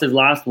 he lost his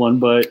last one,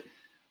 but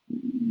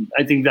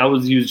I think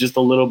he was just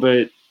a little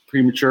bit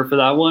premature for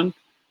that one.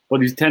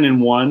 But he's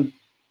 10-1,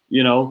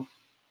 TKO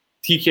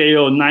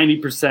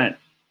 90%.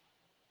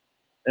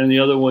 And the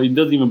other one, he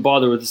doesn't even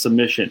bother with the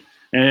submission.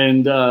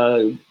 And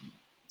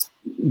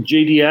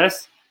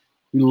JDS,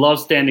 he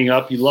loves standing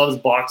up. He loves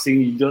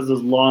boxing. He does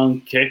those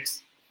long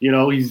kicks.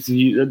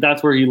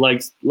 That's where he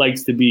likes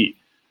to be.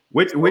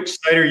 Which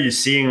site are you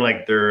seeing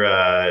like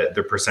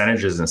their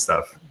percentages and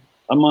stuff?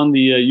 I'm on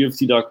the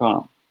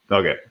UFC.com.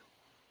 Okay.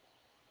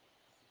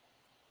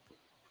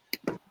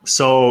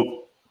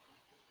 So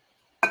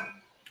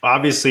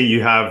obviously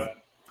you have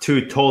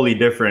two totally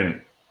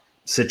different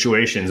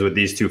situations with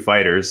these two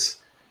fighters.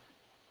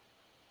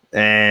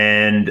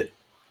 And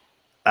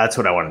that's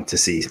what I wanted to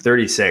see.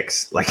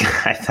 36. Like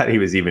I thought he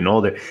was even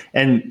older.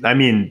 And I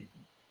mean,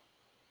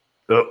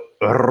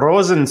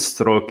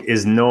 Rozenstruik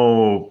is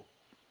no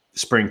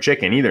spring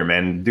chicken either,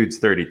 man. Dude's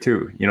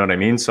 32. You know what I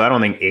mean? So I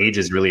don't think age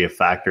is really a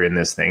factor in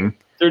this thing.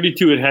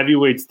 32 at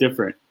heavyweight's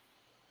different.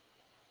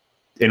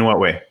 In what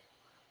way?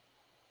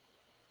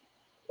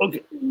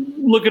 okay,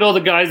 look at all the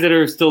guys that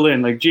are still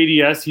in. Like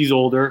JDS, he's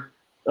older.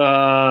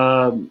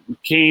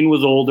 Kane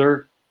was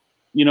older.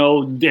 You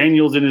know,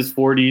 Daniel's in his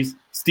 40s.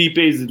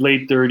 Stipe's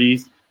late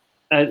 30s.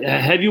 At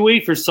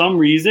heavyweight, for some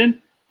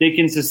reason, they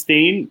can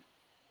sustain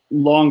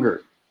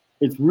longer.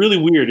 It's really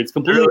weird. It's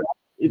completely.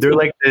 They're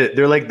like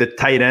the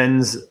tight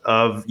ends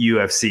of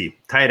UFC.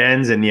 Tight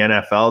ends in the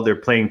NFL, they're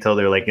playing till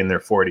they're like in their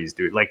 40s,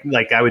 dude.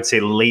 Like I would say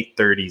late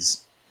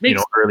 30s,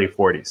 early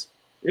 40s.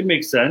 It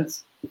makes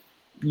sense.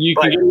 You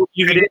can get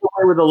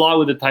away with a lot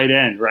with a tight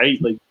end,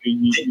 right? Like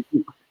you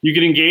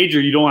can engage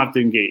or you don't have to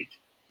engage.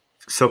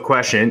 So,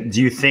 question: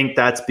 do you think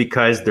that's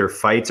because their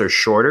fights are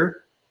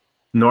shorter?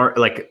 Are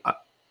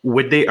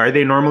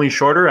they normally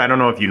shorter? I don't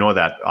know if you know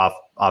that off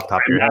top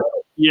of your head.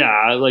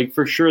 Yeah, like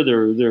for sure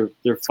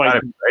they're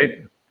fighting,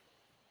 right?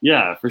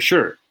 Yeah, for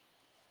sure.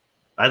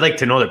 I'd like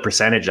to know the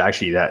percentage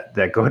actually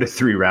that go to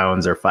 3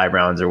 rounds or 5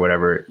 rounds or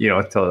whatever,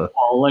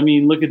 Well, I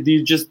mean, look at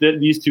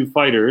these two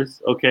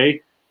fighters,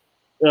 okay?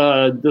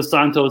 Dos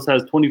Santos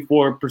has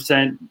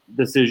 24%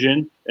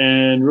 decision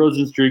and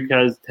Rozenstruik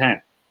has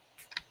 10.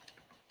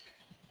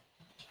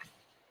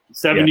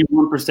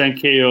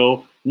 71%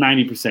 KO,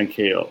 90%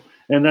 KO.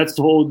 And that's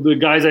the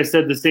guys I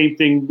said the same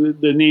thing,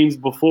 the names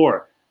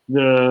before.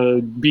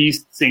 The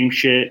Beast, same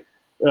shit.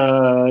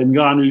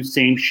 Ngannou,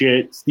 same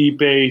shit.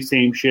 Stipe,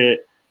 same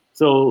shit.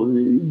 So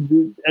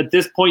at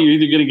this point, you're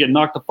either going to get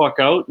knocked the fuck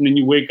out, and then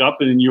you wake up,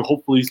 and then you're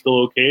hopefully still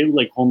okay,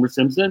 like Homer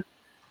Simpson.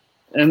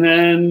 And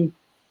then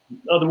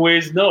other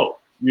ways, no.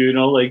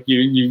 Like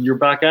you're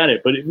back at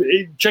it. But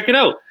check it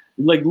out.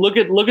 Like look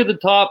at the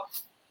top.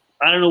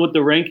 I don't know what the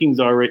rankings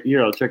are right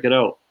here. I'll check it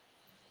out.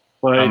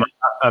 But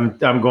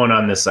I'm going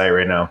on this site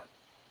right now.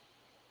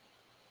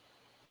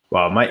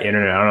 Wow, my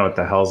internet, I don't know what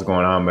the hell's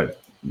going on,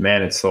 but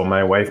man,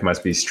 my wife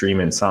must be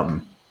streaming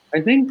something.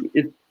 I think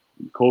it's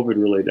COVID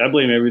related. I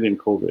blame everything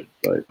COVID.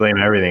 But blame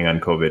everything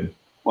on COVID.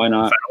 Why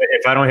not?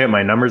 If I don't hit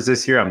my numbers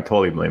this year, I'm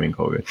totally blaming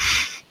COVID.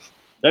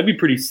 That'd be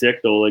pretty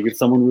sick though. Like if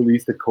someone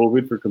released a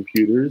COVID for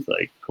computers,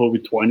 like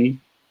COVID-20,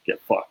 get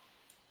fucked.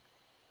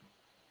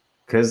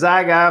 Cause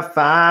I got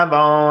 5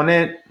 on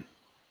it.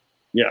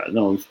 Yeah,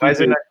 no. Why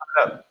is it not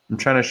coming up? I'm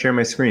trying to share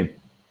my screen.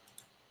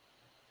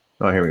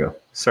 Oh, here we go.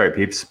 Sorry,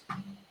 peeps.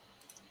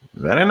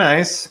 Very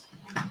nice.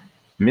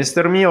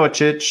 Mr.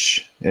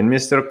 Miocic and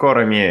Mr.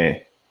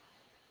 Cormier.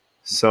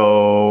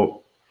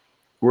 So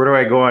where do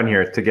I go on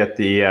here to get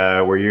the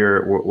what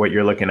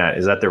you're looking at?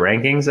 Is that the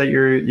rankings that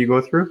you go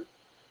through?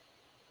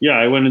 Yeah,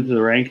 I went into the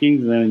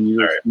rankings and then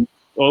you. Right.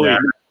 Oh, yeah.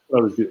 That's what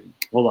I was doing.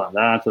 Hold on,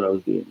 that's what I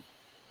was doing.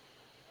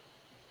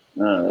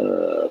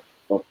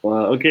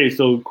 Okay,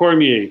 so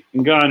Cormier,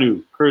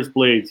 Ngannou, Curtis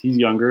Blades, he's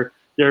younger.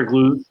 Derek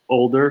Lewis,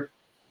 older.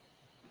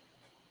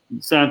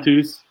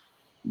 Santos,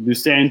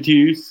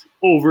 Dusantis,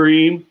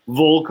 Overeem,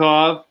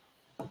 Volkov,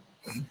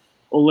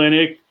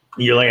 Olenek.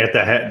 You're looking at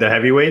the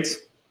heavyweights?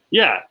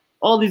 Yeah,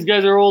 all these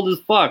guys are old as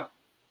fuck.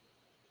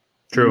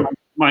 True.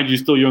 Mind you,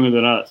 still younger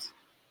than us.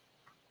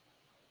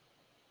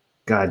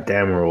 God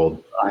damn, we're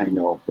old. I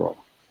know, bro.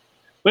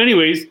 But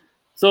anyways,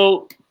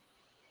 so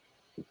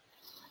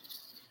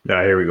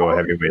here we go,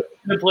 heavyweight.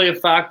 To play a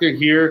factor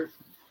here,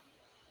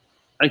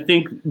 I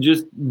think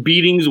just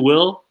beatings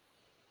will.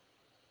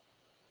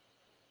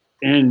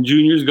 And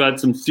Junior's got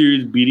some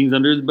serious beatings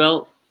under his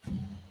belt.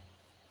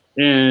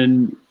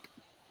 And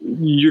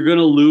you're going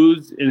to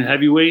lose in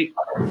heavyweight,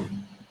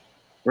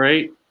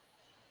 right?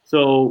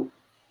 So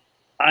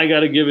I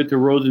got to give it to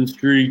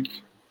Rozenstruik.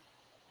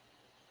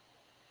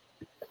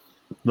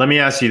 Let me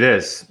ask you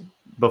this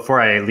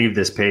before I leave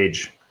this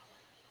page.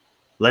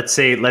 Let's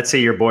say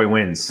your boy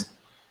wins.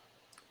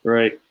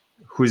 Right.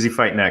 Who's he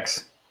fight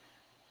next?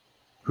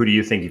 Who do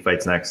you think he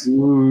fights next?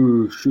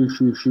 Ooh,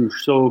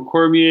 So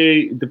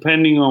Cormier,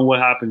 depending on what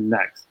happens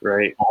next,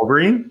 right?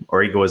 Overeem,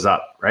 or he goes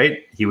up,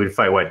 right? He would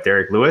fight what?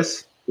 Derek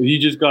Lewis? He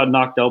just got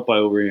knocked out by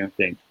Overeem, I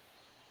think.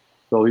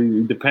 So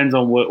it depends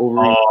on what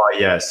Overeem. Oh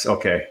yes,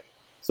 okay.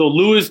 So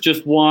Lewis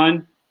just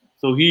won,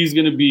 so he's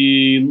going to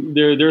be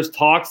there. There's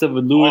talks of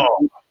a Lewis.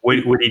 Oh,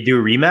 would he do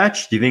a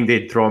rematch? Do you think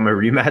they'd throw him a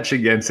rematch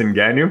against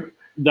Ngannou?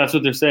 That's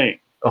what they're saying.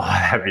 Oh,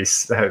 that'd be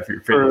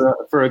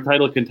for a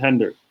title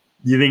contender.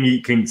 You think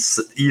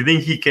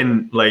he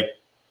can like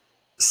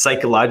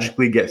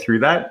psychologically get through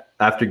that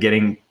after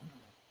getting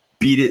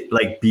beat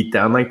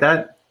down like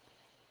that?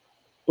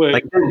 But,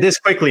 like this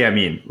quickly, I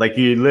mean, like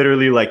you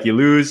literally you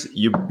lose,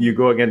 you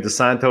go against Dos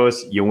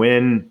Santos, you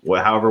win,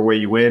 however way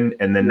you win,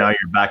 and then now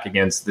you're back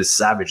against this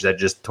savage that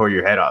just tore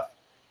your head off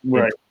in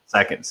 20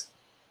 seconds.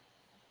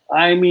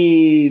 I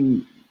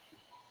mean,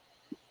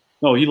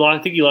 no, he lost.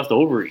 I think he lost to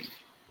Overeem.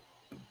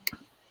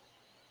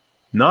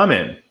 No,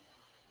 man.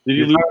 Did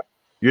he lose?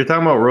 You're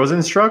talking about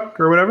Rozenstruik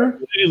or whatever? Who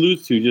did he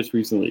lose to just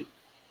recently?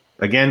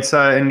 Against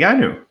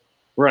Ngannou.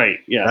 Right.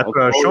 Yeah. That's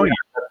what I was showing you.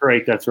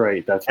 That's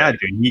right. Yeah,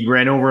 dude. He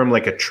ran over him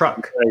like a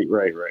truck.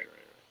 Right.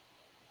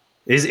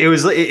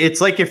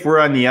 It's like if we're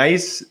on the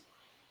ice.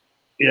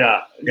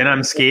 Yeah. And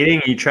I'm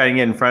skating and you try to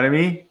get in front of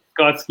me.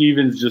 Scott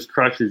Stevens just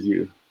crushes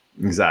you.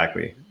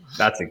 Exactly.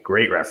 That's a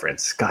great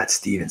reference. Scott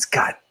Stevens.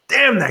 God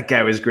damn, that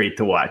guy was great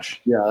to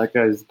watch. Yeah, that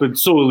guy's but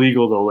so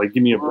illegal though. Like,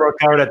 give me a break.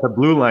 Look out at the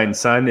blue line,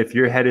 son. If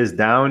your head is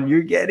down,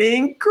 you're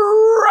getting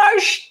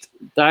crushed.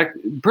 That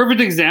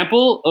perfect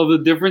example of the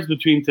difference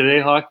between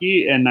today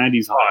hockey and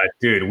 90s hockey.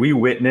 Dude, we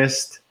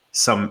witnessed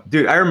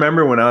I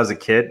remember when I was a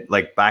kid,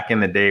 like back in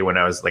the day when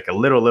I was like a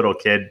little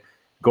kid,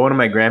 going to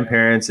my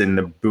grandparents in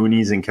the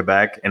boonies in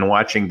Quebec and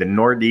watching the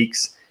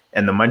Nordiques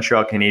and the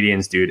Montreal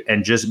Canadiens, dude,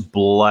 and just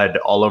blood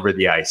all over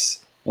the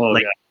ice. Oh,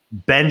 like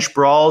bench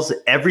brawls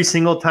every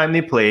single time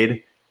they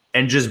played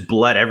and just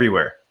blood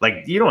everywhere.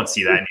 Like, you don't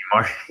see that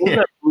anymore. What was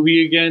that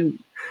movie again?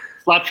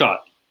 Slapshot.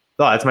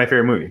 Oh, that's my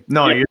favorite movie.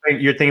 No, yeah.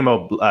 You're thinking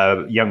about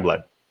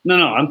Youngblood. No,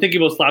 I'm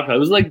thinking about Slapshot. It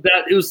was like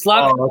that. It was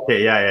Slapshot. Oh,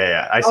 okay.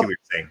 Yeah. I see what you're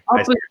saying.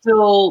 Up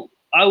until,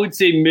 I would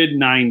say,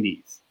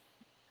 mid-90s.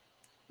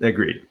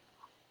 Agreed.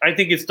 I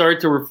think it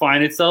started to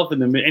refine itself in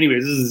the mid.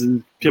 Anyways, this is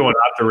going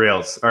off the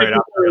rails. All right,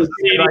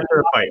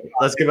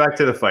 let's get back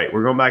to the fight.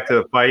 We're going back to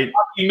the fight.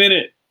 Hockey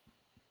Minute.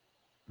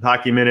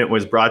 Hockey Minute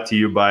was brought to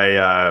you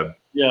by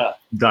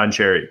Don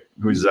Cherry,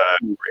 who's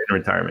in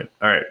retirement.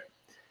 All right.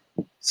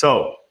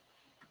 So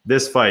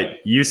this fight,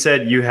 you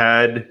said you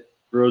had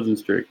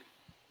Rosenstruik.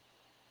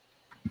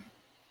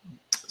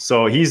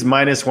 So he's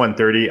minus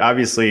 130.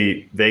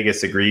 Obviously,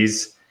 Vegas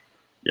agrees.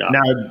 Yeah.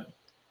 Now,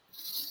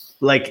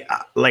 like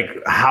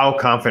how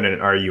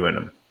confident are you in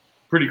him?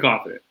 Pretty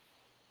confident.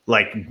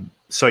 Like,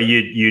 so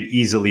you'd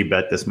easily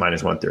bet this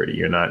minus 130.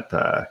 You're not.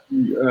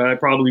 I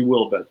probably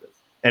will bet this.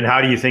 And how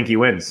do you think he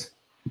wins?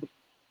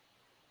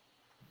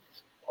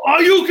 Oh,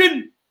 you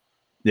can.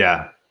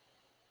 Yeah.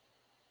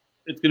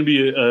 It's going to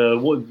be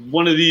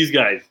one of these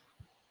guys.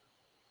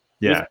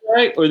 Yeah. This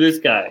guy or this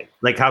guy?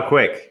 Like how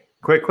quick?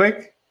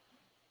 Quick?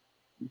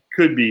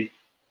 Could be.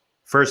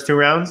 First 2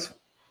 rounds?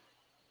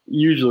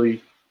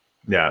 Usually.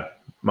 Yeah.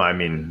 I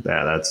mean,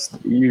 that's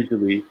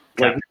usually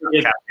Captain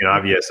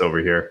Obvious over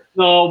here.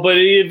 No, but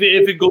if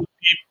it goes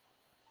deep,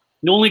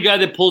 the only guy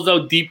that pulls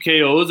out deep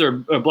KOs are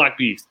Black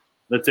Beast.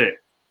 That's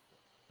it.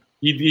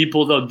 He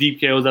pulls out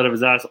deep KOs out of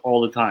his ass all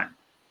the time.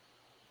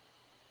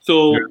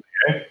 So,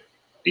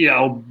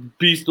 yeah,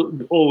 Beast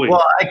always.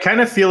 Well, I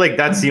kind of feel like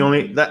that's the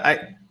only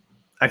that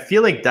I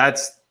feel like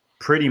that's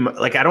pretty much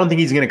like I don't think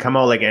he's going to come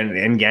out like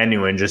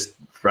Ngannou and just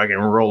fucking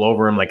roll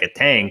over him like a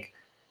tank.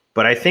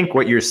 But I think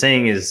what you're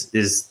saying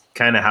is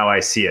kind of how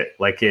I see it.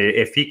 Like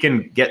if he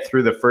can get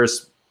through the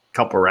first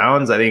couple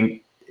rounds, I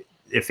think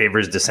it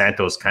favors Dos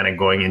Santos kind of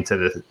going into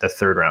the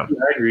third round. Yeah,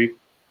 I agree.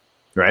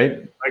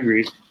 Right? I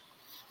agree.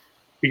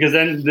 Because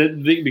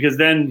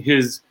then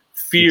his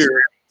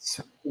fear,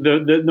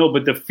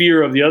 but the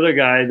fear of the other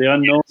guy, the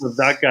unknown of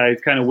that guy,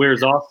 kind of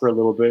wears off for a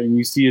little bit, and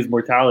you see his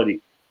mortality.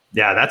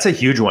 Yeah, that's a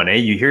huge one.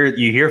 You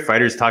hear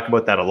fighters talk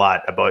about that a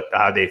lot, about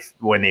how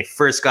when they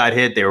first got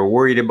hit, they were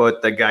worried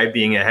about the guy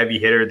being a heavy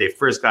hitter. They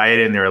first got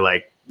hit and they were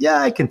like,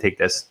 yeah, I can take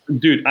this.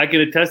 Dude, I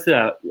can attest to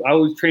that. I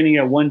was training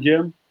at one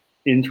gym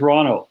in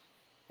Toronto,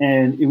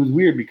 and it was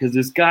weird because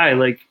this guy,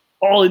 like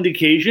all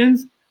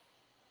indications,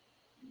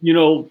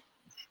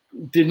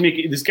 didn't make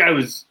it. This guy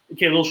was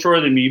a little shorter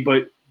than me,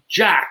 but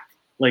jacked,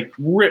 like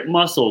ripped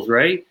muscles,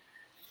 right?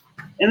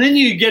 And then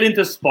you get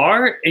into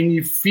spar and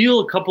you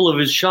feel a couple of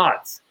his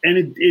shots,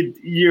 and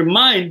your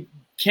mind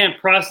can't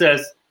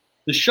process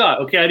the shot.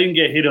 Okay, I didn't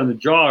get hit on the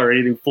jaw or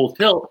anything full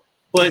tilt,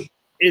 but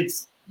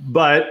it's.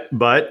 But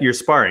you're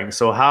sparring.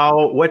 So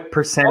what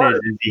percentage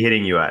is he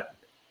hitting you at?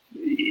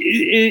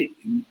 He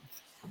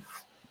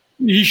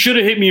should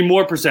have hit me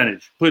more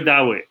percentage. Put it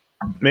that way.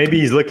 Maybe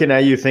he's looking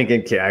at you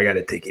thinking, okay, I got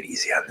to take it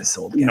easy on this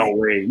old guy. No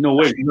way. I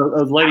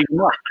was lighting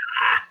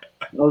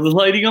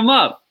him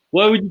up.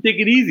 Why would you take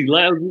it easy?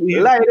 Light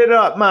it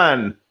up,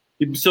 man.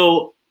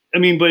 So, I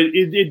mean, but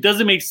it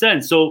doesn't make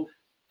sense. So,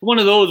 one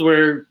of those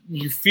where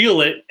you feel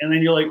it and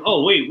then you're like,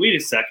 oh, wait a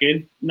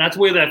second. And that's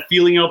where that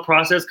feeling out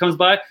process comes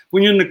by.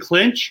 When you're in the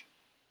clinch,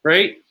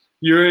 right?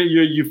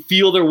 You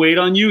feel their weight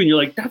on you and you're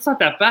like, that's not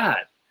that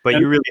bad. But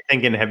you really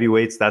think in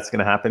heavyweights that's going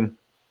to happen?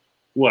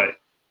 What?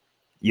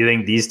 You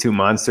think these two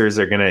monsters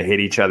are going to hit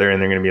each other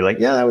and they're going to be like,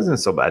 yeah, that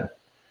wasn't so bad?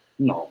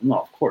 No,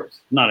 of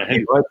course. Not a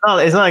heavyweight.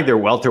 It's not like they're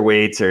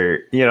welterweights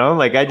or,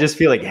 like I just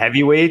feel like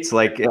heavyweights,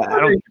 like I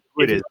don't know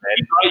who it is, man.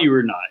 He got you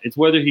or not. It's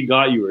whether he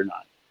got you or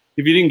not.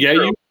 If he didn't get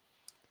you,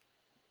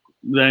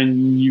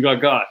 then you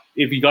got.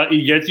 If he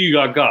gets you, you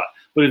got.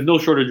 But there's no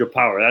shortage of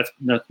power. That's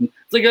nothing.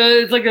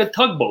 It's like a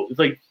tugboat. It's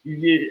like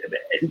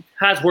it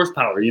has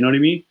horsepower. You know what I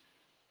mean?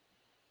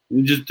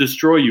 It just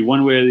destroy you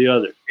one way or the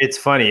other. It's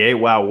funny, eh?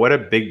 Wow, what a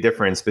big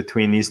difference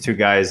between these two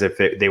guys if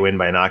they win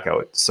by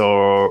knockout.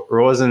 So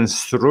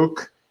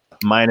Rosenstruik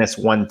minus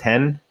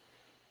 110,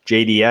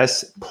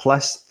 JDS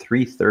plus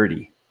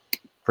 330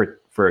 for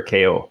a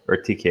KO or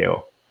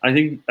TKO. I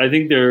think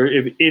they're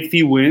if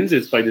he wins,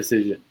 it's by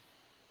decision.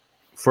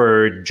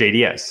 For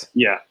JDS.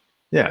 Yeah.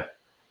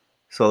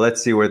 So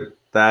let's see where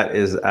that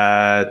is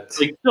at.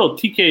 Like still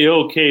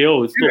TKO,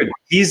 KO is still.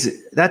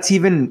 That's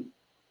even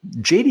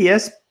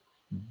JDS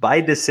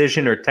by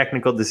decision or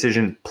technical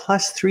decision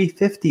plus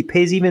 350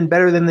 pays even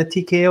better than the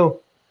TKO.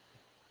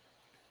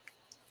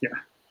 Yeah.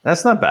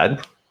 That's not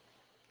bad.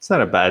 It's not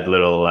a bad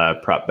little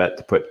prop bet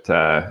to put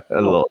a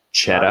little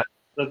cheddar.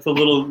 That's a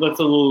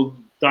little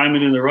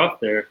diamond in the rough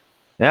there.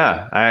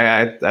 Yeah,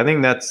 I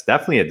think that's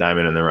definitely a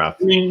diamond in the rough.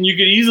 I mean, you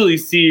could easily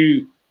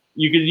see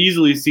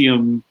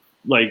him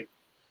like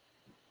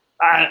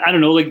I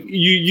don't know, like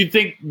you'd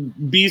think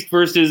Beast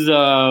versus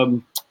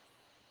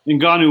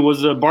Ngannou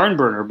was a barn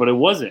burner, but it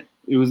wasn't.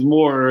 It was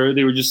more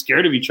they were just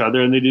scared of each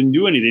other and they didn't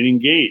do anything, they didn't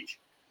engage.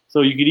 So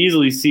you could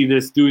easily see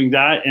this doing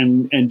that,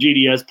 and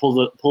JDS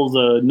pulls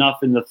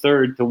enough in the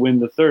third to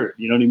win the third.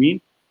 You know what I mean?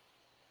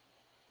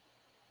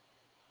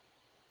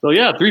 So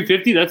yeah,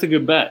 350. That's a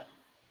good bet.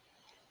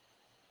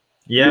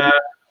 Yeah,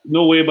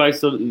 no way by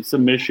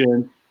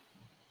submission.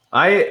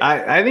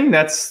 I think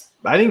that's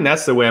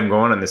the way I'm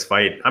going on this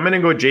fight. I'm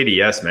gonna go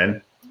JDS,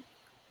 man.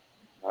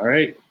 All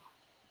right,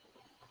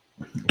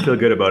 feel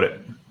good about it.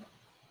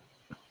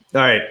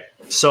 All right,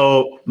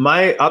 so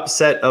my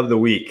upset of the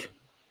week.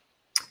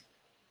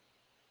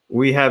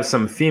 We have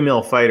some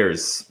female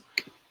fighters.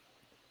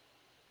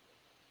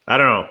 I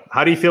don't know.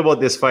 How do you feel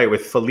about this fight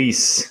with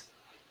Felice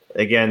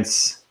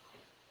against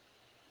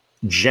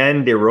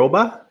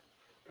Jandiroba?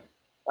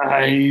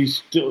 You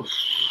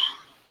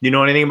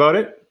know anything about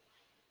it?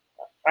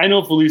 I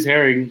know Felice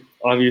Herring.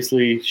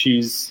 Obviously,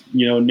 she's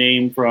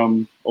named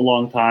from a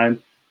long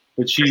time,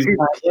 but she's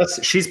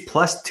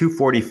plus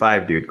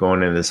 245, dude,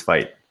 going into this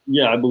fight.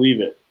 Yeah, I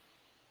believe it.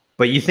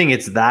 But you think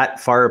it's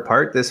that far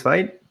apart, this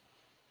fight?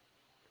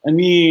 I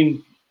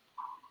mean,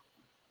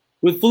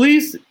 with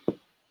Felice,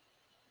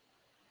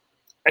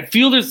 I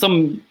feel there's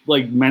some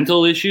like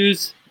mental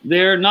issues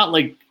there. Not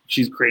like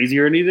she's crazy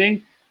or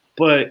anything,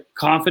 but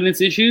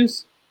confidence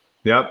issues.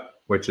 Yep,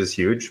 which is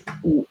huge.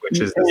 Which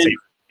is the same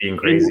being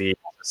crazy in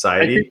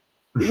society.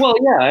 Well,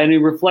 yeah, and it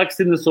reflects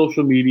in the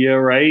social media,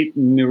 right?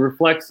 And it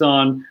reflects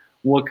on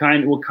what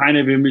kind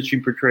of image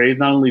she portrays.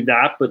 Not only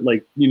that, but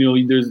like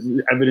there's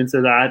evidence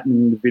of that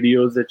in the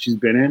videos that she's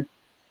been in,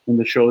 and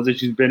the shows that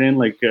she's been in,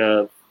 like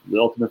The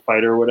Ultimate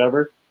Fighter or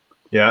whatever.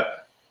 Yeah.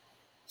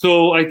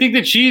 So I think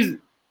that she's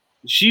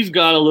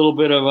got a little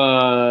bit of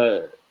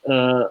a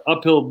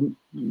uphill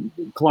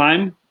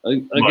climb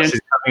against.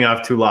 She's coming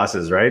off 2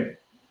 losses, right?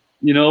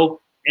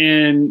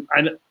 And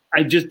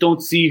I just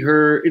don't see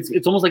her.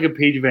 It's almost like a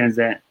Paige Van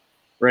Zandt,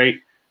 right?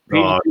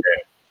 Okay.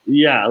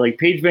 Yeah, like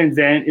Paige Van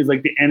Zandt is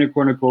like the Anna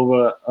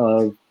Kournikova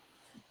of.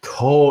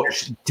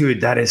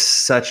 Dude, that is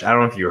such. I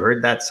don't know if you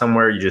heard that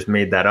somewhere. You just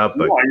made that up,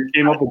 but you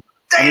came up with.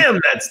 Damn,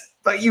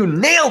 but you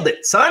nailed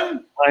it,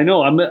 son. I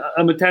know. I'm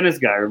a tennis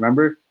guy.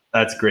 Remember?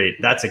 That's great.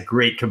 That's a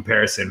great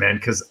comparison, man.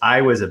 Because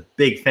I was a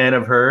big fan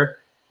of her.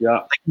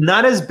 Yeah. Like,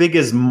 not as big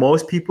as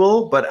most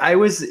people, but I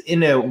was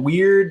in a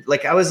weird.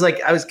 I was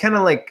kind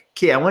of like,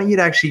 okay, I want you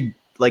to actually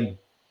like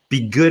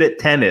be good at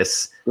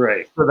tennis,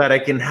 right? So that I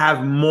can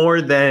have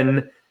more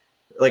than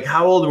like.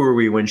 How old were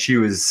we when she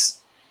was?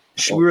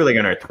 We were like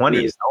in our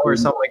 20s or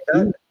something like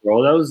that.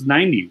 Bro, that was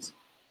 90s.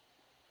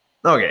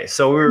 Okay,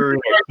 so we were.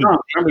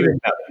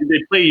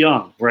 They play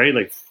young, right?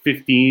 Like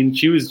 15.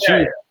 She was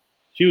in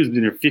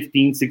her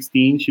 15,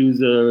 16. She was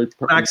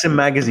Maxim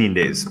magazine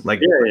days. Like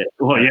yeah.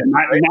 Well, yeah,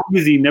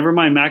 magazine. Never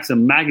mind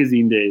Maxim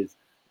magazine days.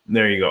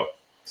 There you go.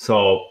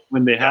 So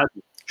when they had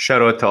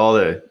shout out to all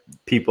the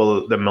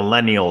people, the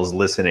millennials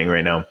listening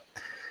right now.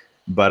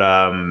 But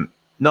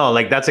no,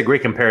 like that's a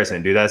great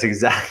comparison, dude. That's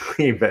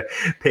exactly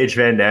Paige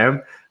Van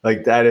Dam.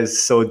 Like that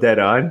is so dead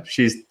on.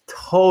 She's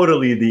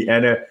totally the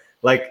Anna.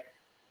 Like,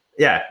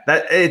 yeah,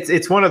 that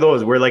it's one of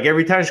those where like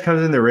every time she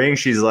comes in the ring,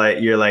 she's like,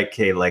 you're like,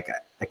 hey, like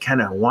I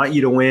kind of want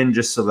you to win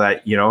just so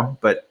that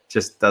but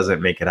just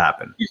doesn't make it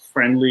happen. She's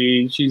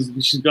friendly. She's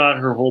got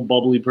her whole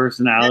bubbly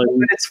personality.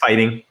 Yeah, it's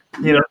fighting,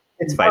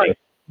 it's fighting.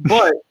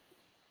 But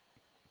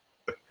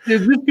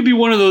this could be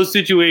one of those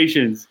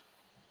situations.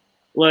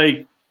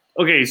 Like,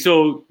 okay,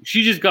 so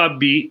she just got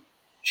beat.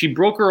 She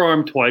broke her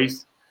arm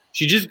twice.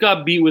 She just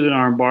got beat with an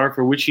arm bar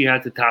for which she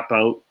had to tap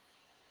out,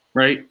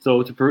 right? So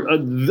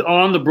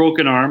on the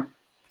broken arm.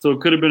 So it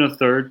could have been a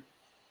third.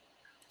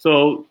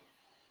 So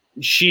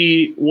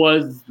she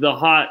was the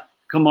hot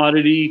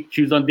commodity.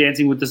 She was on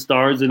Dancing with the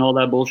Stars and all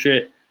that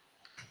bullshit.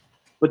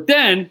 But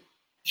then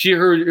she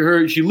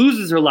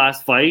loses her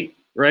last fight,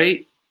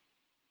 right?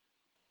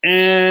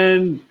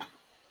 And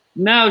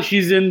now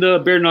she's in the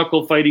bare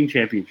knuckle fighting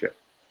championship.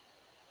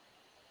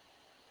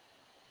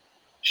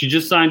 She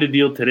just signed a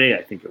deal today,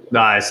 I think it was. No,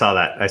 I saw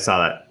that.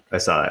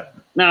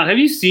 Now, have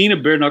you seen a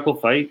bare knuckle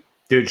fight?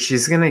 Dude,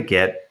 she's gonna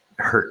get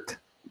hurt.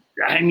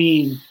 I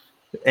mean,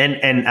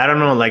 and I don't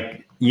know,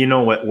 like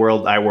what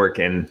world I work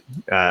in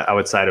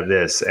outside of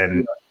this,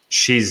 and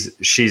she's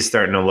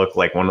starting to look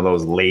like one of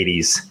those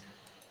ladies.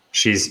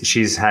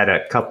 She's had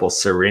a couple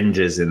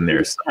syringes in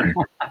there, son.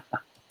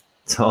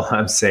 That's all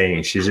I'm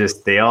saying.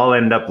 They all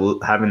end up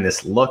having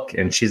this look,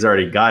 and she's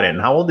already got it.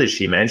 And how old is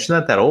she, man? She's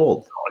not that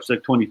old. Oh, she's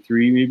like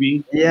 23,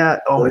 maybe. Yeah.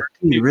 Oh,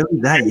 really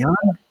that young?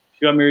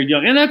 She got married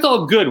young, and that's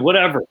all good.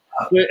 Whatever.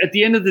 But at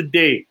the end of the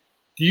day,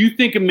 do you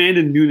think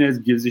Amanda Nunes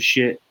gives a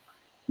shit?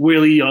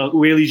 Weili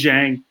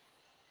Zhang,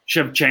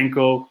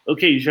 Shevchenko.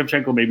 Okay,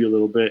 Shevchenko maybe a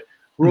little bit.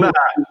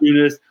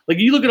 Nunes. Like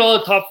you look at all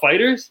the top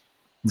fighters.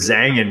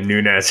 Zhang and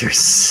Nunes are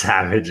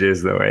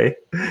savages, though, eh?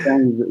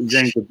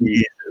 Zhang's a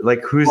beast.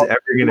 Like, who's ever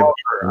gonna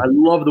I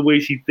love the way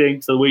she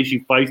thinks, the way she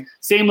fights.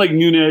 Same like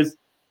Nunes,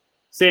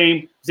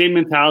 same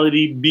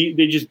mentality.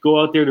 They just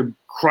go out there to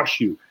crush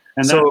you.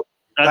 And so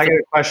that's I got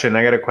a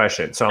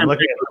question. So I'm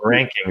looking at the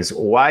rankings.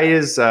 Why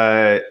is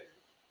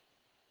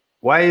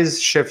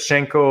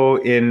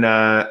Shevchenko in?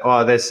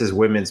 This is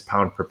women's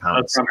pound per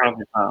pound.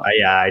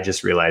 Yeah, I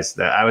just realized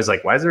that. I was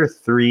like, why is there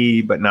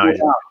 3? But now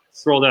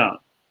scroll down.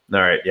 All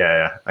right,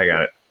 yeah, I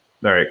got it.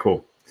 All right,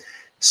 cool.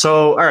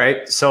 So, all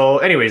right. So,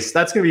 anyways,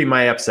 that's gonna be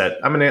my upset.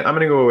 I'm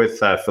gonna go with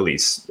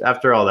Felice.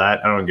 After all that,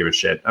 I don't give a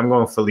shit. I'm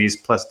going Felice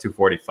plus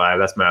 245.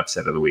 That's my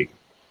upset of the week.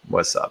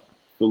 What's up,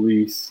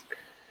 Felice?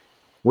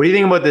 What do you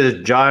think about the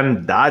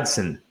John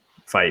Dodson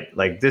fight?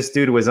 Like, this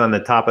dude was on the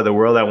top of the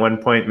world at one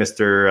point,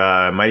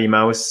 Mr. Mighty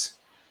Mouse.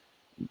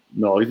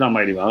 No, he's not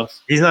Mighty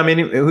Mouse. He's not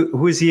Mighty.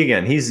 Who is he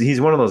again?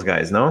 He's one of those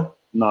guys. No.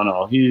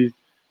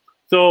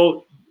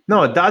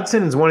 No,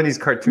 Dodson is one of these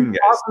cartoon guys.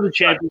 After the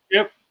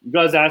championship, he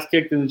got his ass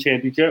kicked in the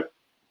championship.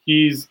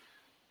 He's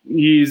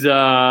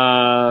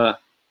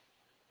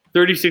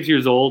 36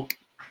 years old,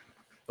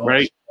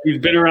 right?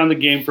 He's been around the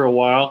game for a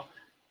while.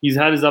 He's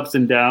had his ups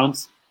and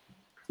downs.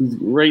 He's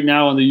right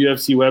now on the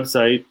UFC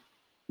website.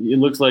 It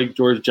looks like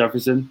George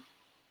Jefferson.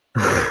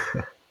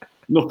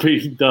 No, but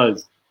he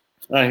does.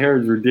 That hair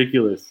is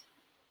ridiculous.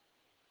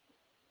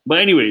 But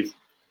anyways,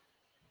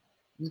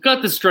 he's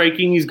got the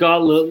striking. He's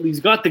got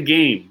the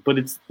game. But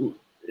it's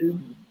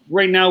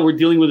right now we're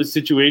dealing with a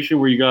situation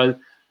where you got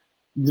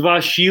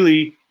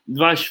Dvalishvili.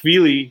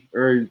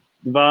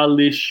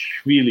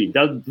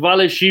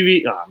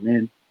 Ah,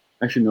 man,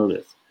 I should know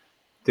this.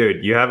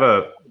 Dude, you have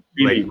a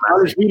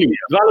Dvalishvili.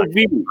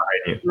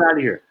 Get out of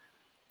here.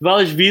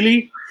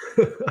 Dvalishvili.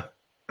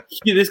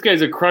 This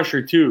guy's a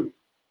crusher too,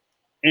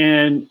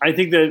 and I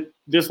think that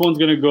this one's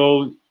gonna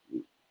go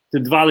to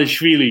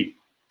Dvalishvili.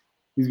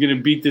 He's gonna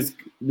beat this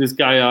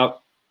guy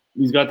up.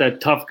 He's got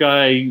that tough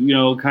guy,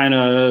 kind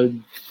of.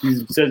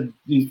 He says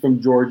he's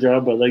from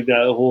Georgia, but like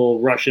that whole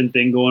Russian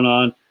thing going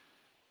on.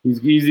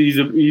 He's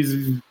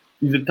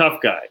a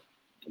tough guy,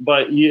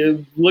 but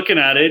looking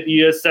at it, he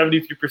has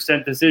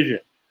 73% decision.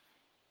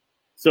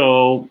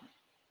 So,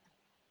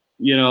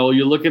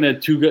 you're looking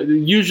at two guys.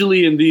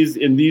 Usually in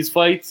these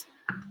fights,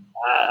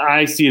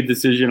 I see a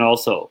decision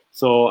also.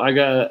 So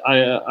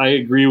I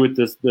agree with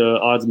the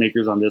odds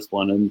makers on this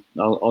one, and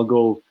I'll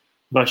go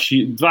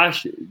Dvalishvili.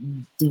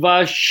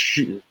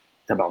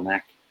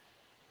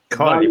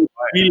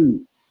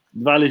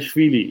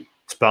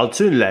 Tu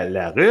parles-tu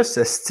la russe,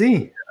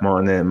 esti,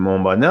 mon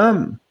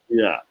bonhomme?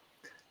 Yeah.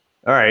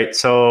 All right.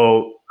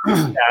 So,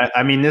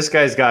 I mean, this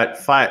guy's got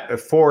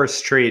 4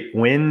 straight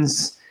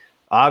wins.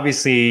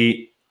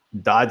 Obviously,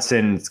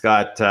 Dodson's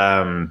got,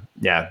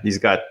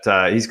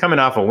 he's coming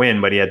off a win,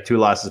 but he had 2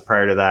 losses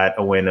prior to that,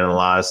 a win and a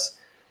loss.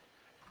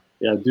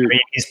 Yeah, dude. I mean,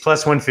 he's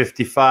plus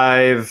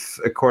 155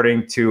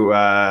 according to,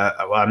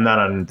 I'm not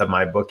on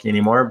my bookie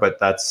anymore, but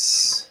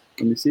that's,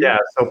 let me see. Yeah.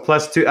 So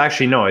plus 2,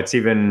 actually, no, it's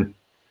even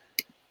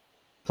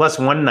plus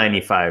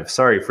 195.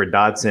 Sorry, for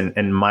Dodson,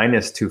 and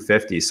minus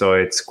 250. So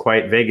it's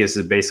Vegas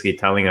is basically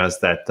telling us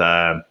that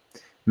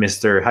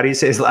Mr. How do you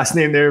say his last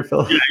name there,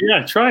 Phil?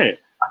 Yeah, try it.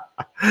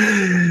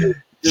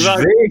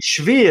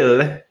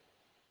 Dvalishvili. Is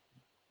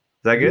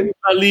that good?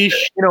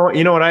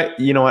 You know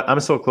what?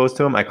 I'm so close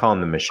to him. I call him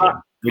the machine.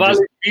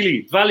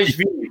 Dvalishvili. He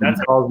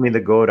calls me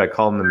the goat. I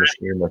call him the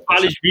machine.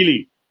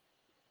 Dvalishvili.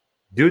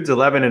 Dude's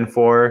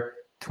 11-4,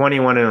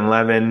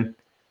 21-11.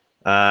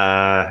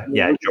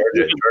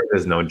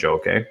 Georgia's no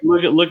joke, eh?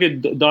 Look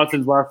at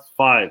Dodson's last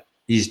 5.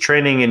 He's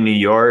training in New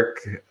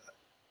York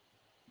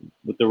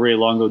with the Ray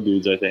Longo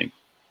dudes, I think.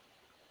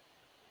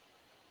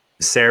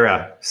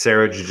 Sarah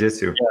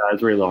Jiu-Jitsu. Yeah,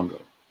 it's Ray Longo.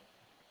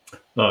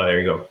 Oh, there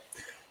you go.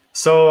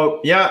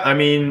 So, yeah, I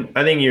mean,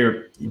 I think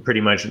you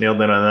pretty much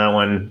nailed it on that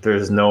one.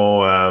 There's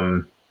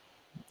no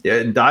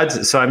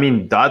Dodson. So, I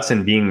mean,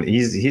 Dodson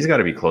he's got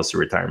to be close to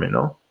retirement,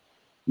 no?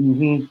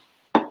 Mm-hmm.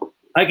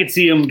 I could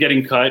see him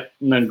getting cut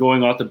and then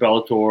going off to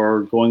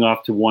Bellator, going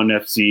off to ONE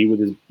FC with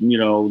his,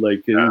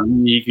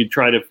 he could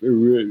try to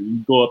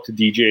go up to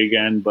DJ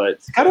again. But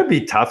it's got to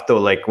be tough, though,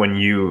 like when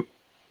you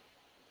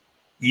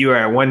are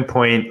at one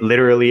point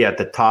literally at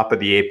the top of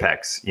the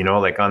apex,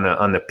 like on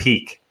the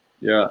peak.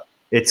 Yeah.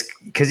 It's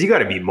because you got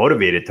to be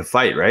motivated to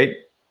fight, right?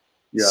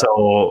 Yeah.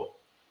 So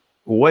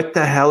what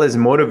the hell is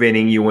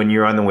motivating you when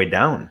you're on the way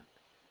down?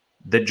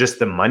 Just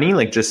the money,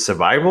 like just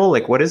survival?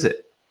 Like, what is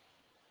it?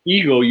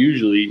 Ego,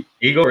 usually.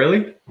 Ego,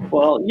 really?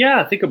 Well,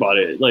 yeah, think about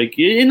it. Like,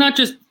 and not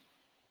just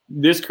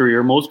this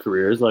career, most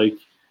careers, like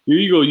your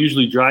ego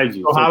usually drives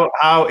you. So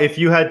how if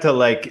you had to,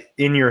 like,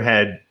 in your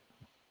head,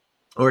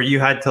 or you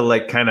had to,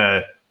 like, kind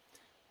of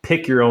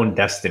pick your own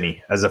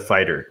destiny as a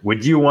fighter,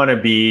 would you want to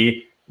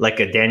be like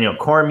a Daniel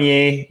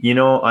Cormier,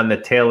 on the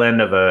tail end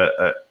of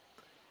a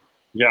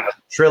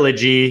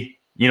trilogy,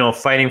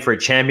 fighting for a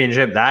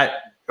championship,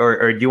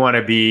 or do you want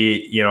to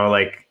be,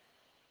 like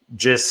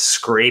just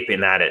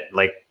scraping at it,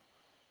 like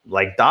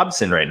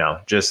Dodson right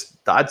now, just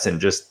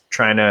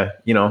trying to,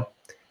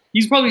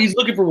 he's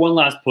looking for one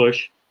last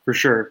push for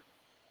sure.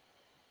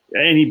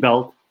 Any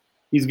belt,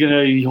 he's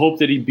gonna hope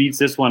that he beats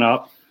this one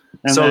up.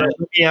 And so then,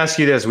 let me ask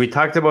you this: we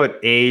talked about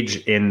age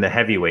in the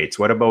heavyweights.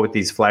 What about with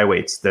these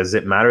flyweights? Does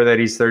it matter that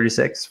he's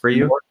 36 for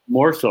you?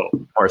 more so,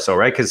 Or so,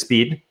 right? Because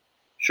speed.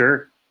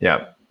 sure,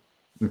 Yeah.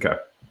 Okay.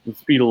 the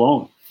speed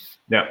alone.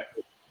 Yeah.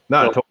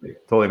 No, So-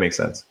 totally makes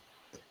sense.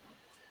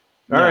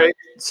 All Yeah. right.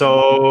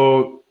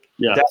 So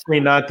Yeah. definitely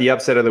not the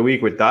upset of the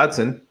week with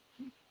Dodson.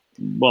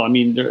 Well, I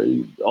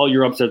mean, all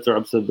your upsets are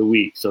upset of the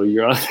week, so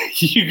you're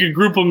you could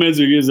group them as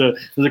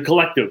a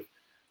collective.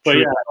 But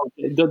True.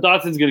 yeah,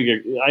 Dotson's gonna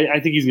get. I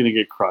think he's gonna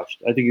get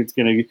crushed. I think he's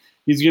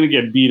gonna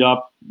get beat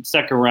up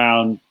second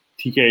round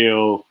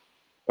TKO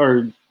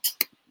or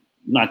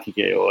not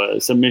TKO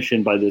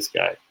submission by this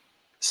guy.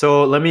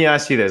 So let me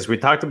ask you this. We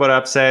talked about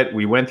upset.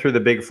 We went through the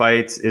big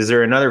fights. Is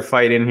there another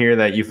fight in here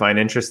that you find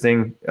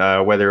interesting,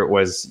 whether it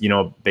was,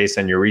 based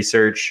on your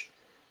research?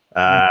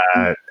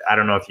 I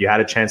don't know if you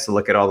had a chance to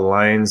look at all the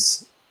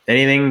lines.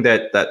 Anything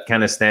that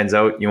kind of stands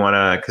out you want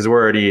to, because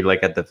we're already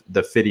like at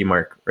the 50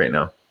 mark right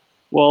now.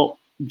 Well,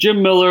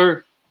 Jim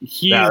Miller, I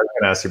was going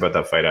to ask you about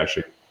that fight,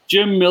 actually.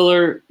 Jim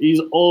Miller,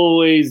 he's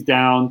always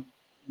down.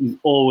 He's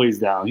always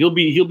down. He'll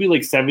be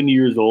like 70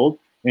 years old,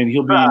 and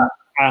he'll be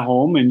at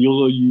home, and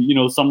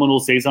someone will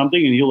say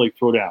something, and he'll like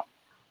throw down.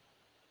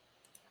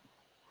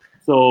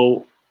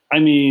 So I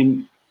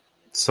mean,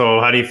 so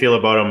how do you feel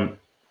about him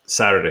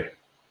Saturday?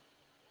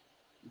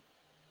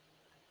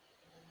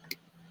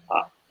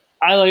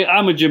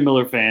 I'm a Jim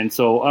Miller fan,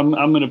 so I'm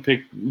gonna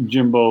pick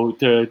Jimbo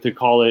to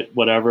call it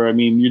whatever. I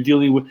mean, you're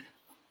dealing with.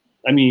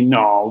 I mean,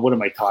 no, what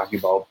am I talking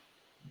about?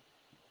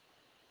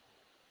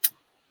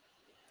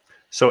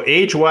 So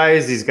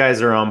age-wise, these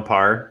guys are on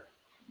par.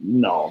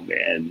 No,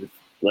 man.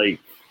 Like,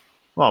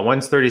 well,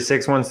 one's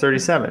 36, one's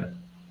 37.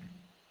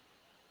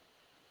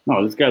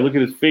 No, this guy, look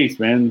at his face,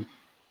 man.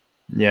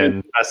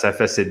 Yeah, ça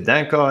fait ses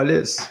dents,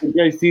 câlisse. This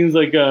guy seems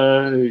like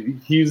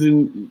he's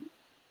in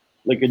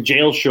like a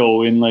jail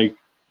show in like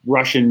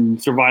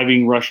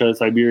surviving Russia,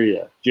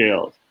 Siberia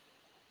jails.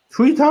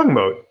 Who are you talking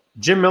about?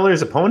 Jim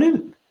Miller's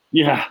opponent?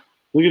 Yeah,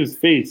 look at his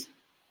face.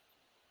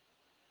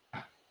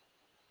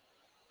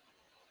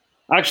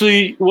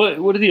 Actually,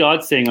 what are the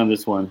odds saying on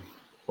this one?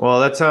 Well,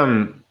 that's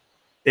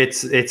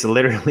it's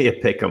literally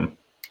a pick'em.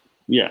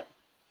 Yeah.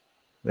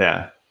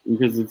 Yeah.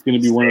 Because it's going to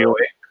be Stay one of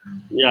away.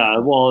 Yeah,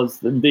 well,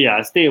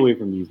 stay away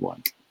from these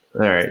ones.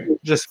 All right,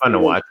 just fun to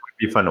watch.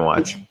 Would be fun to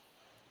watch.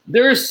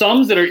 There are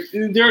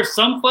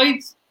some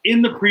fights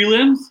in the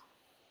prelims,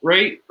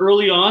 right,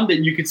 early on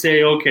that you could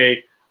say,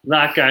 okay,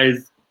 that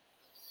guy's.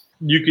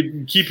 You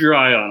could keep your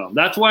eye on him.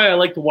 That's why I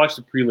like to watch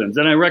the prelims,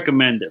 and I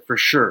recommend it for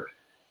sure.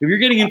 If you're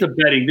getting into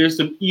betting, there's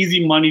some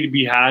easy money to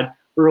be had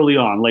early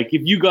on. Like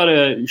if you got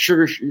a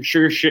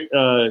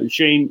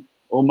Shane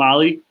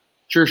O'Malley,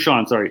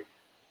 Sean, sorry.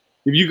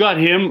 If you got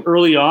him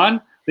early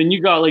on, then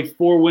you got like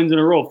 4 wins in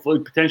a row,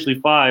 potentially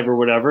 5 or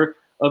whatever,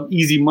 of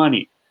easy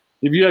money.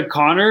 If you had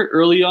Connor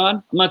early on,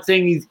 I'm not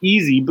saying he's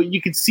easy, but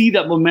you could see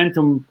that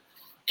momentum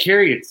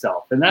carry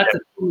itself. And that's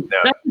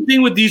the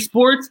thing with these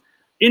sports,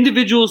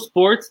 individual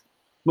sports,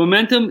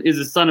 momentum is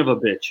a son of a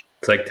bitch.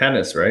 It's like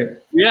tennis, right?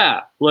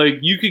 Yeah. Like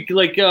you could,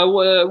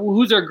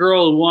 who's our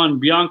girl who won?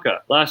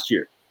 Bianca last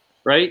year,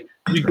 right?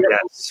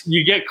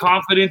 You get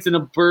confidence in a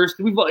burst.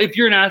 If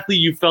you're an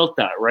athlete, you felt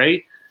that,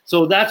 right?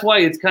 So that's why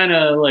it's kind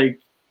of like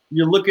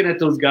you're looking at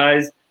those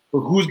guys, but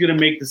who's going to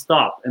make the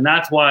stop? And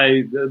that's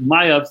why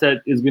my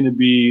upset is going to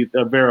be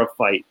the Vera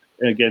fight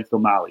against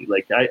O'Malley.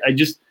 Like I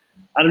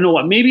don't know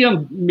what. Maybe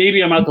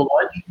I'm out to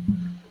lunch.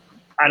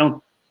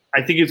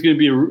 I think it's going to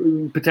be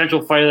a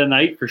potential fight of the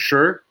night for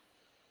sure.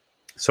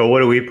 So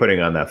what are we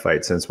putting on that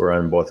fight since we're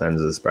on both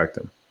ends of the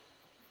spectrum?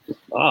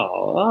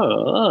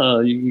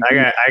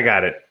 I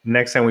got it.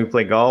 Next time we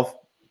play golf,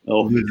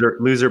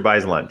 loser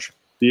buys lunch.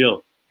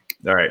 Deal.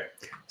 All right.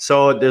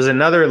 So there's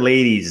another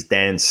ladies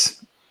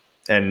dance,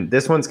 and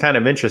this one's kind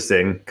of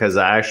interesting because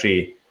I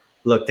actually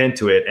looked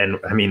into it, and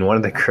I mean, one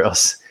of the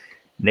girls'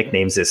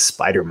 nicknames is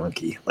Spider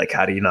Monkey. Like,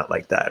 how do you not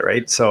like that,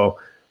 right? So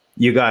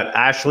you got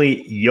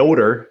Ashley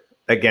Yoder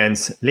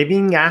against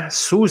Livinga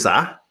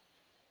Souza.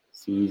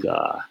 Do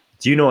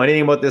you know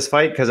anything about this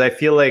fight? Because I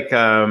feel like,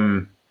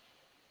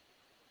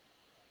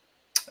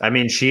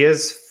 she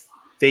is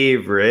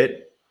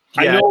favorite.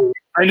 Yeah.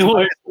 I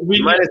know.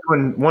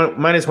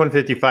 Minus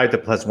 155 to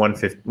plus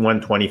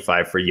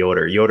 125 for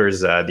Yoder.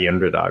 Yoder's the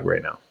underdog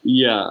right now.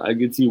 Yeah, I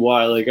can see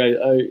why. Like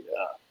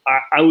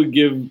I would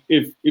give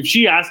if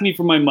she asked me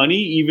for my money,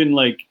 even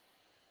like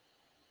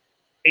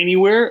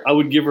anywhere, I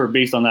would give her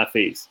based on that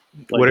face.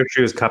 Like, what if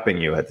she was cupping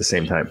you at the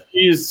same time?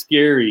 She is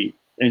scary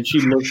and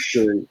she looks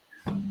scary.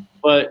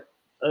 But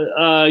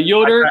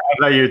Yoder. I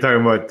thought you were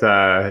talking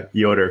about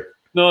Yoder.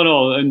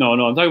 No. I'm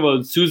talking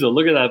about Souza.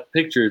 Look at that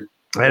picture.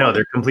 I know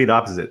they're complete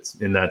opposites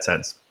in that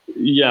sense.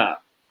 Yeah,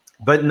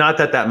 but not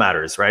that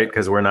matters, right?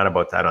 Because we're not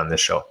about that on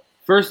this show.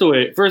 First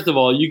of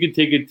all, you could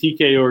take a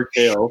TKO or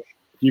KO.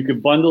 You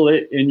could bundle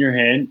it in your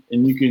hand,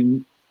 and you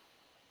can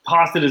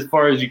toss it as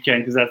far as you can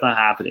because that's not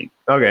happening.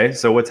 Okay,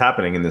 so what's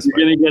happening in this? You're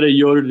gonna get a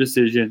Yoder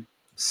decision.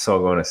 so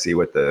going to see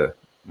what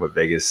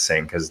Vegas is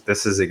saying, because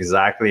this is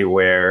exactly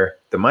where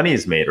the money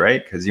is made,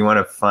 right? Because you want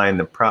to find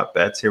the prop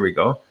bets. Here we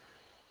go.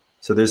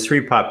 So there's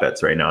 3 prop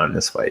bets right now in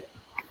this fight.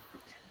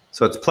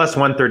 So it's plus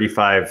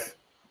 135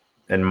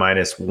 and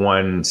minus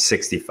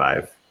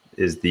 165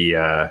 is the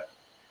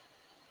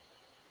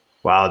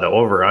the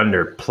over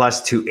under.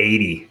 Plus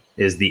 280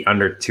 is the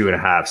under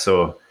 2.5.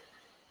 So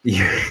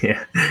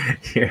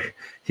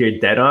you're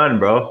dead on,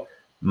 bro.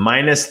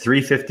 Minus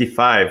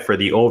 355 for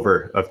the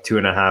over of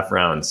 2.5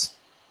 rounds.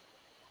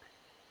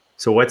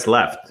 So what's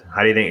left?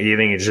 How do you think? Do you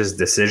think it's just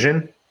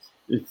decision?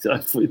 It's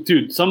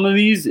dude. Some of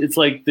these, it's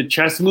like the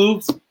chess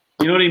moves.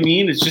 You know what I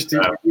mean? It's just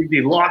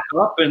they lock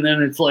up, and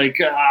then it's like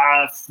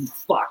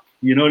fuck.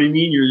 You know what I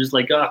mean? You're just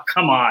like, oh,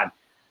 come on.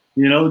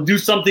 You know, do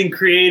something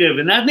creative,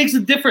 and that makes a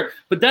difference.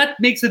 But that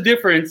makes a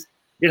difference.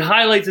 It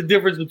highlights the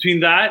difference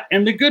between that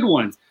and the good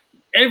ones.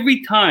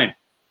 Every time.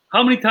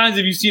 How many times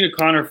have you seen a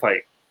Conor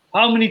fight?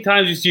 How many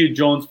times you see a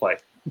Jones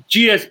fight?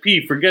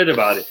 GSP, forget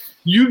about it.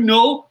 You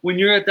know, when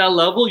you're at that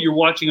level, you're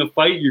watching a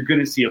fight, you're going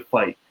to see a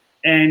fight.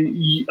 And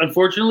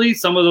unfortunately,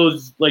 some of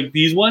those, like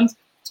these ones,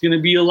 it's going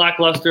to be a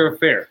lackluster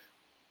affair.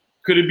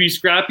 Could it be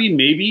scrappy?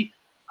 Maybe.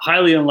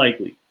 Highly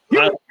unlikely.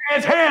 You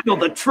can't handle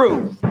the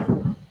truth.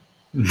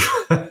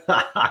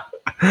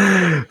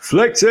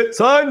 Flex it,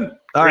 son.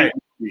 All right.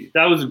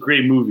 That was a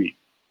great movie.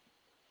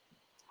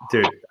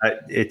 Dude,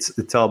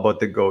 it's all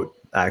about the GOAT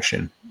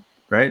action,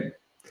 right?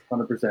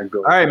 100%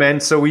 GOAT. All right, man.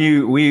 So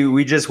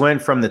we just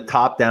went from the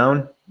top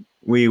down.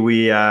 We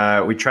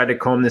tried to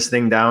comb this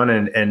thing down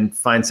and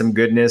find some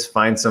goodness,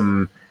 find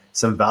some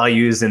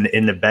values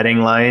in the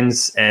betting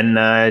lines,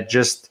 and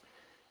just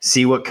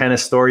see what kind of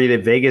story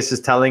that Vegas is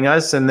telling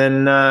us, and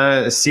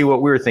then see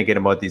what we were thinking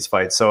about these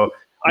fights. So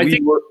I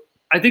think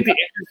the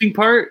interesting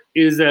part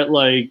is that,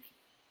 like,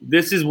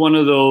 this is one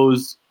of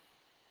those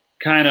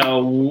kind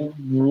of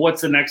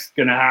what's the next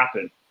going to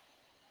happen.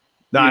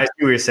 No, I see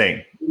what you're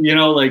saying. You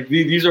know, like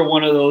these are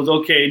one of those.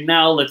 Okay,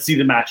 now let's see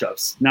the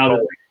matchups. Now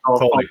that all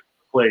totally.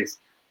 place.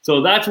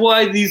 So that's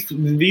why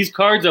these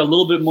cards are a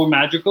little bit more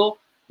magical.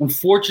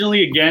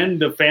 Unfortunately, again,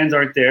 the fans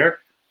aren't there.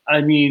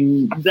 I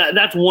mean,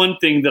 that's one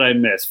thing that I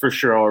miss for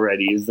sure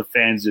already is the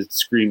fans just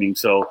screaming.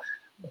 So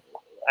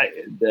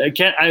I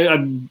can't.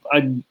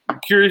 I'm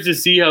curious to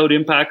see how it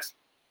impacts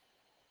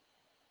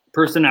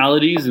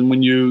personalities and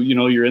when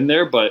you're in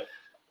there. But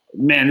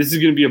man, this is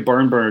going to be a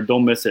barn burner.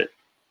 Don't miss it.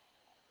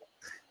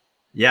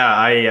 Yeah,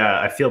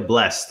 I feel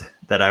blessed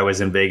that I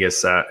was in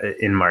Vegas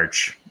in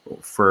March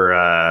for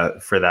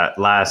that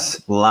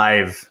last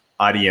live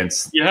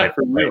audience. Yeah,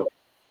 for real.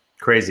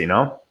 Crazy,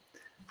 no?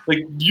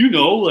 Like, you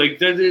know, like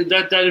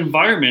that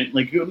environment.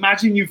 Like,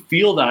 imagine you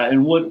feel that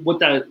and what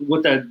that.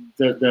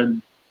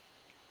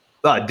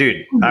 Oh,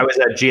 dude, I was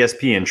at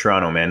GSP in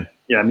Toronto, man.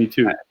 Yeah, me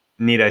too.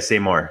 Need I say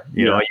more?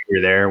 You know, you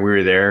were there. We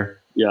were there.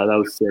 Yeah, that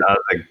was sick.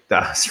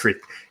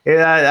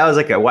 That was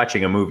like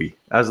watching a movie.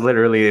 It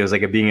was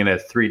like being in a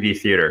 3D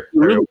theater. It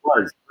really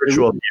was.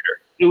 Virtual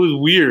theater. It was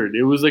weird.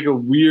 It was like a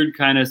weird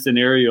kind of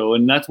scenario,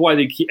 and that's why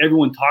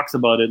everyone talks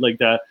about it like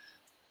that.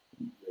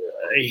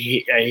 I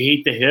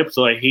hate the hip,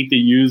 so I hate to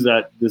use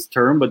this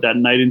term, but that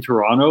night in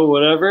Toronto,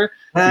 whatever.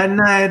 That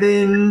night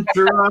in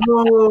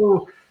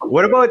Toronto.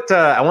 What about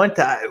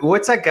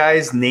what's that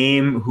guy's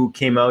name who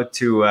came out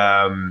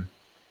to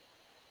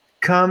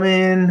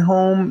Coming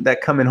Home, that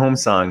Coming Home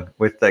song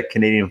with the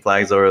Canadian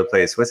flags all over the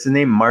place? What's his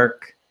name?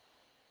 Mark?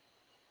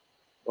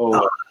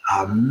 Oh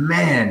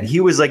man,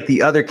 he was like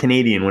the other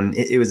Canadian when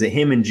it was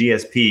him and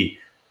GSP. Yeah.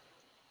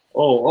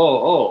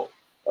 Oh,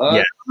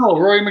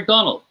 Rory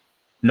McDonald.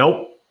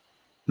 Nope.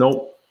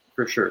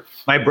 For sure.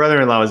 My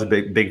brother-in-law was a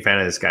big fan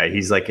of this guy.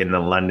 He's like in the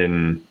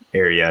London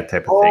area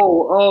type of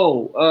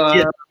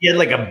thing. He had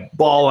like a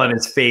ball on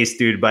his face,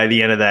 dude, by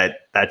the end of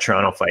that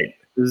Toronto fight.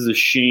 This is a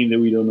shame that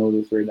we don't know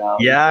this right now.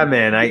 Yeah,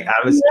 man.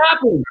 This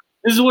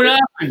is what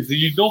happens.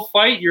 You don't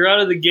fight, you're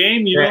out of the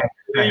game. You're out of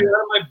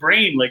my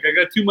brain. Like, I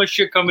got too much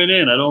shit coming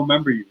in. I don't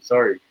remember you.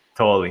 Sorry.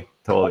 Totally.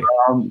 Mark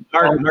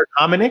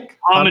Hominick?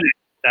 Hominick.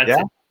 That's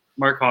it.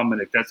 Mark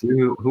Hominick. That's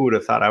who would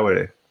have thought I would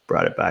have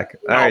brought it back.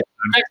 All right.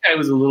 That guy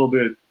was a little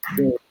bit.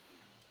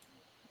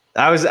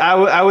 I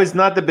was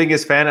not the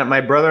biggest fan. My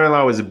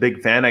brother-in-law was a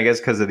big fan, I guess,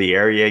 because of the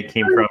area he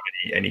came from,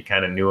 and he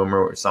kind of knew him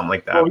or something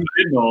like that. Oh, he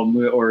did know him,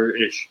 or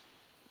ish.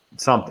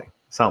 Something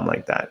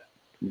like that.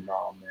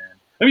 No, man.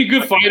 I mean,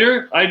 good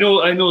fighter. I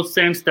know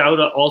Sam Stout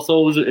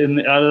also was out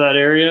of that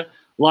area.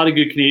 A lot of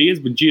good Canadians,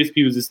 but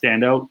GSP was a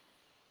standout.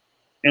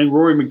 And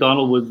Rory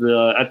McDonald was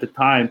at the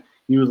time,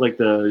 he was like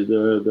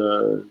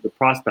the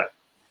prospect.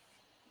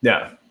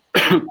 Yeah.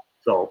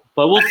 So,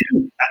 but we'll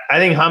see. I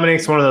think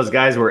Hominick's one of those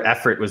guys where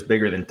effort was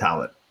bigger than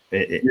talent.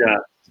 Yeah.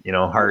 You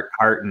know,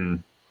 heart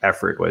and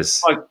effort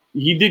was.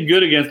 He did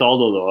good against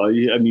Aldo, though.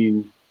 I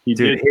mean, he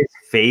did. His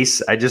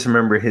face. I just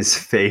remember his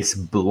face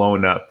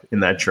blown up in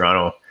that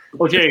Toronto.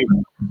 Okay.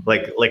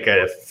 Like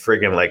a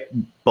friggin' like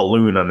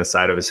balloon on the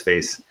side of his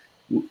face.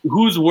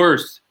 Who's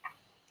worse?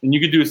 And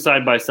you could do a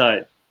side by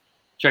side.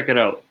 Check it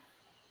out.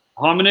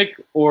 Hominick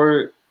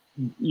or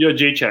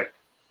Jacek?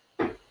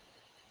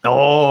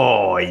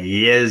 Oh,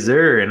 yes,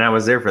 sir. And I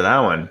was there for that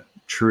one.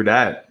 True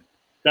that.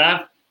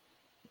 That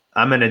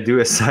I'm gonna do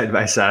a side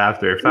by side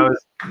after.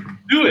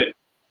 do it.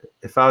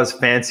 If I was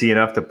fancy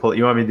enough to pull,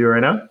 you want me to do it right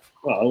now?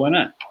 Well, why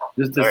not?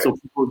 Just All right. so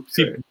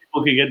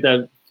people can get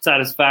that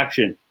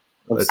satisfaction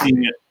of Let's seeing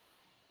see. it.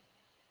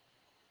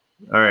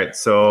 All right,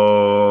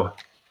 so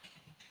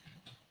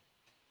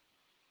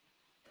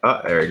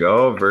there we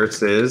go.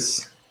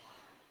 Versus.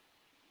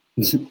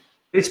 How do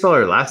you spell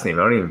her last name?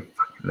 I don't even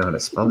fucking know how to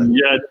spell it.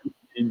 Yeah,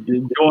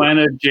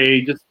 Joanna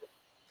J.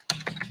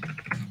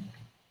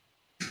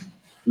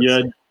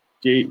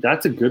 J.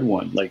 That's a good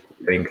one. Like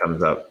Thing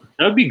comes up.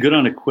 that would be good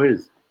on a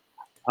quiz.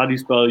 How do you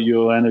spell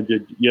Joanna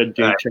J?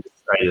 I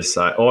just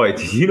saw it. Oh,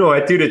 you know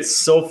what, dude? It's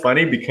so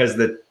funny because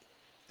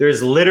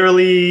there's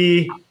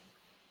literally.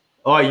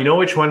 Oh, you know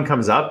which one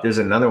comes up? There's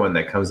another one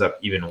that comes up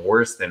even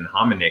worse than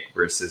Hominick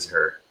versus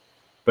her.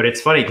 But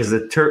it's funny because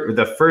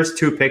the first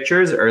two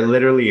pictures are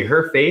literally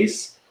her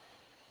face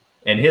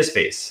and his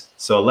face.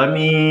 So let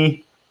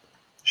me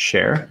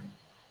share.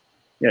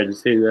 Yeah,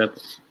 just say that.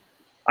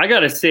 I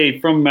gotta say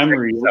from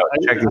memory.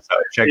 Check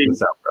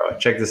this out, bro.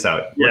 Check this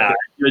out. Yeah,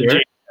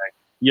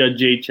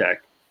 J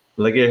check.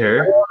 Look at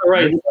her.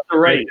 Right,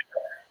 right.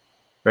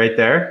 Right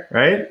there,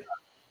 right?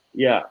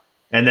 Yeah.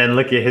 And then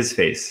look at his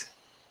face.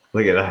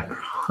 Look at that.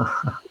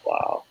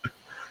 Wow.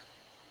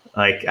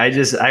 Like I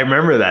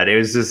remember that. It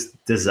was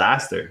just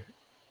disaster.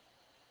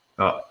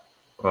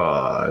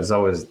 There's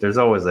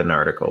always an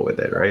article with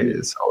it, right?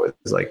 It's always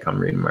like, come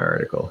read my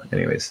article.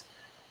 Anyways,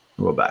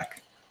 we'll go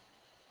back.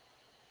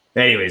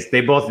 Anyways,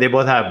 they both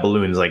have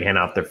balloons like hanging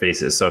off their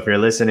faces. So if you're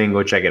listening,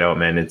 go check it out,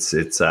 man. It's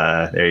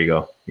there you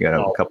go. You got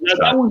a couple shots.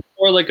 That one's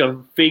more like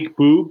a fake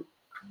boob,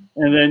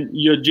 and then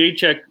your J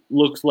check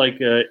looks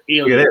like a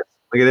alien. Look at this.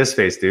 Look at this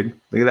face, dude.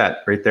 Look at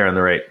that right there on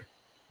the right.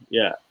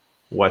 Yeah.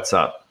 What's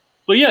up?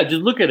 But yeah,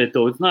 just look at it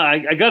though. It's not.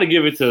 I got to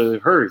give it to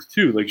hers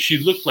too. Like she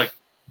looked like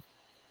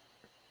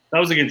that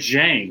was against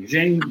Zhang.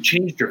 Zhang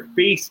changed her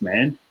face,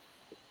 man.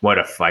 What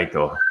a fight,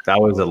 though.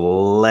 That was a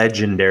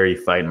legendary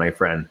fight, my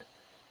friend.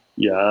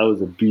 Yeah, that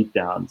was a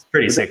beatdown.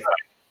 Pretty sick fight.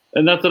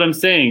 And that's what I'm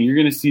saying. You're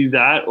gonna see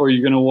that, or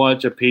you're gonna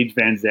watch a Paige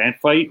Van Zandt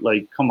fight.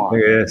 Like, come on.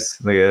 Look at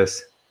this. Look at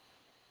this.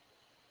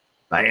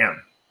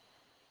 Bam.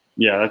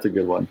 Yeah, that's a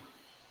good one.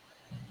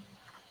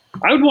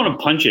 I would want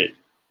to punch it.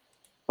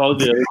 If I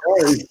was the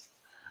other guy,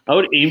 I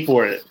would aim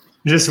for it.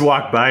 Just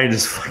walk by and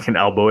just fucking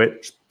elbow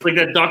it. Like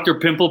that Dr.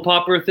 Pimple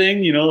Popper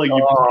thing, you know? Like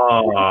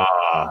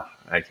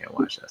I can't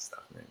watch that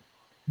stuff, man.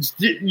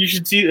 you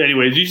should see.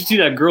 Anyways, you should see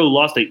that girl who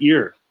lost an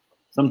ear.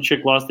 Some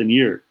chick lost an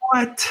ear.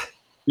 What?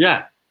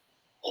 Yeah,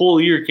 whole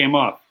ear came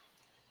off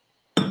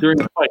during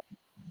the fight.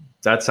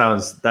 That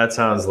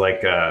sounds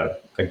like a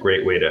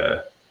great way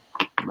to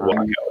walk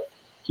out.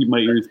 Keep my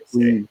ears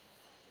clean.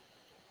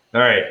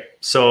 All right,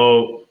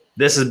 so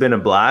this has been a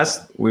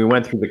blast. We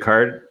went through the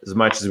card as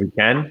much as we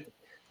can.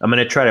 I'm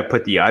gonna try to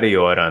put the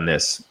audio out on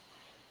this.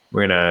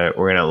 We're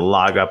gonna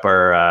log up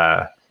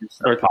our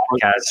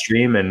podcast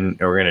stream, and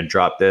we're gonna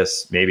drop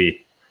this.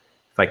 Maybe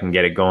if I can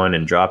get it going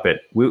and drop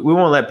it. We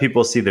won't let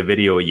people see the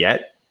video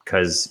yet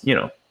because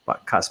it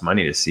costs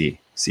money to see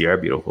our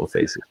beautiful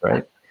faces,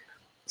 right?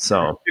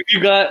 So if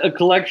you got a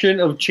collection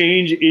of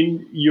change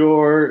in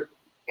your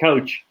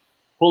couch,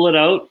 pull it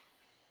out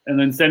and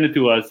then send it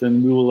to us,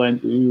 and we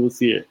will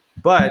see it.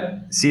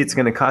 But see, it's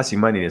gonna cost you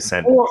money to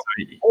send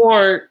it.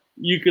 Or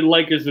you could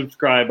like and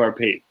subscribe our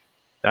page.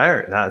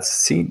 Now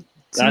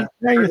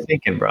you're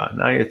thinking, bro.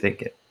 Now you're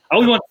thinking. I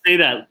always want to say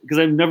that because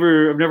I've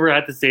never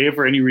had to say it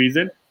for any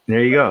reason.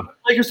 There you go.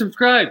 Like or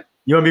subscribe.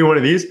 You want to be one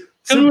of these?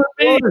 Subscribe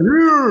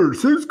here.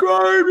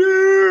 Subscribe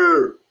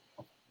here.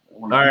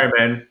 All right,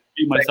 man.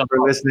 Thanks for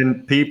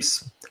listening,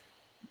 peeps.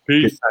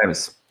 Peace. Good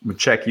times. We'll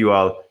check you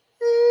all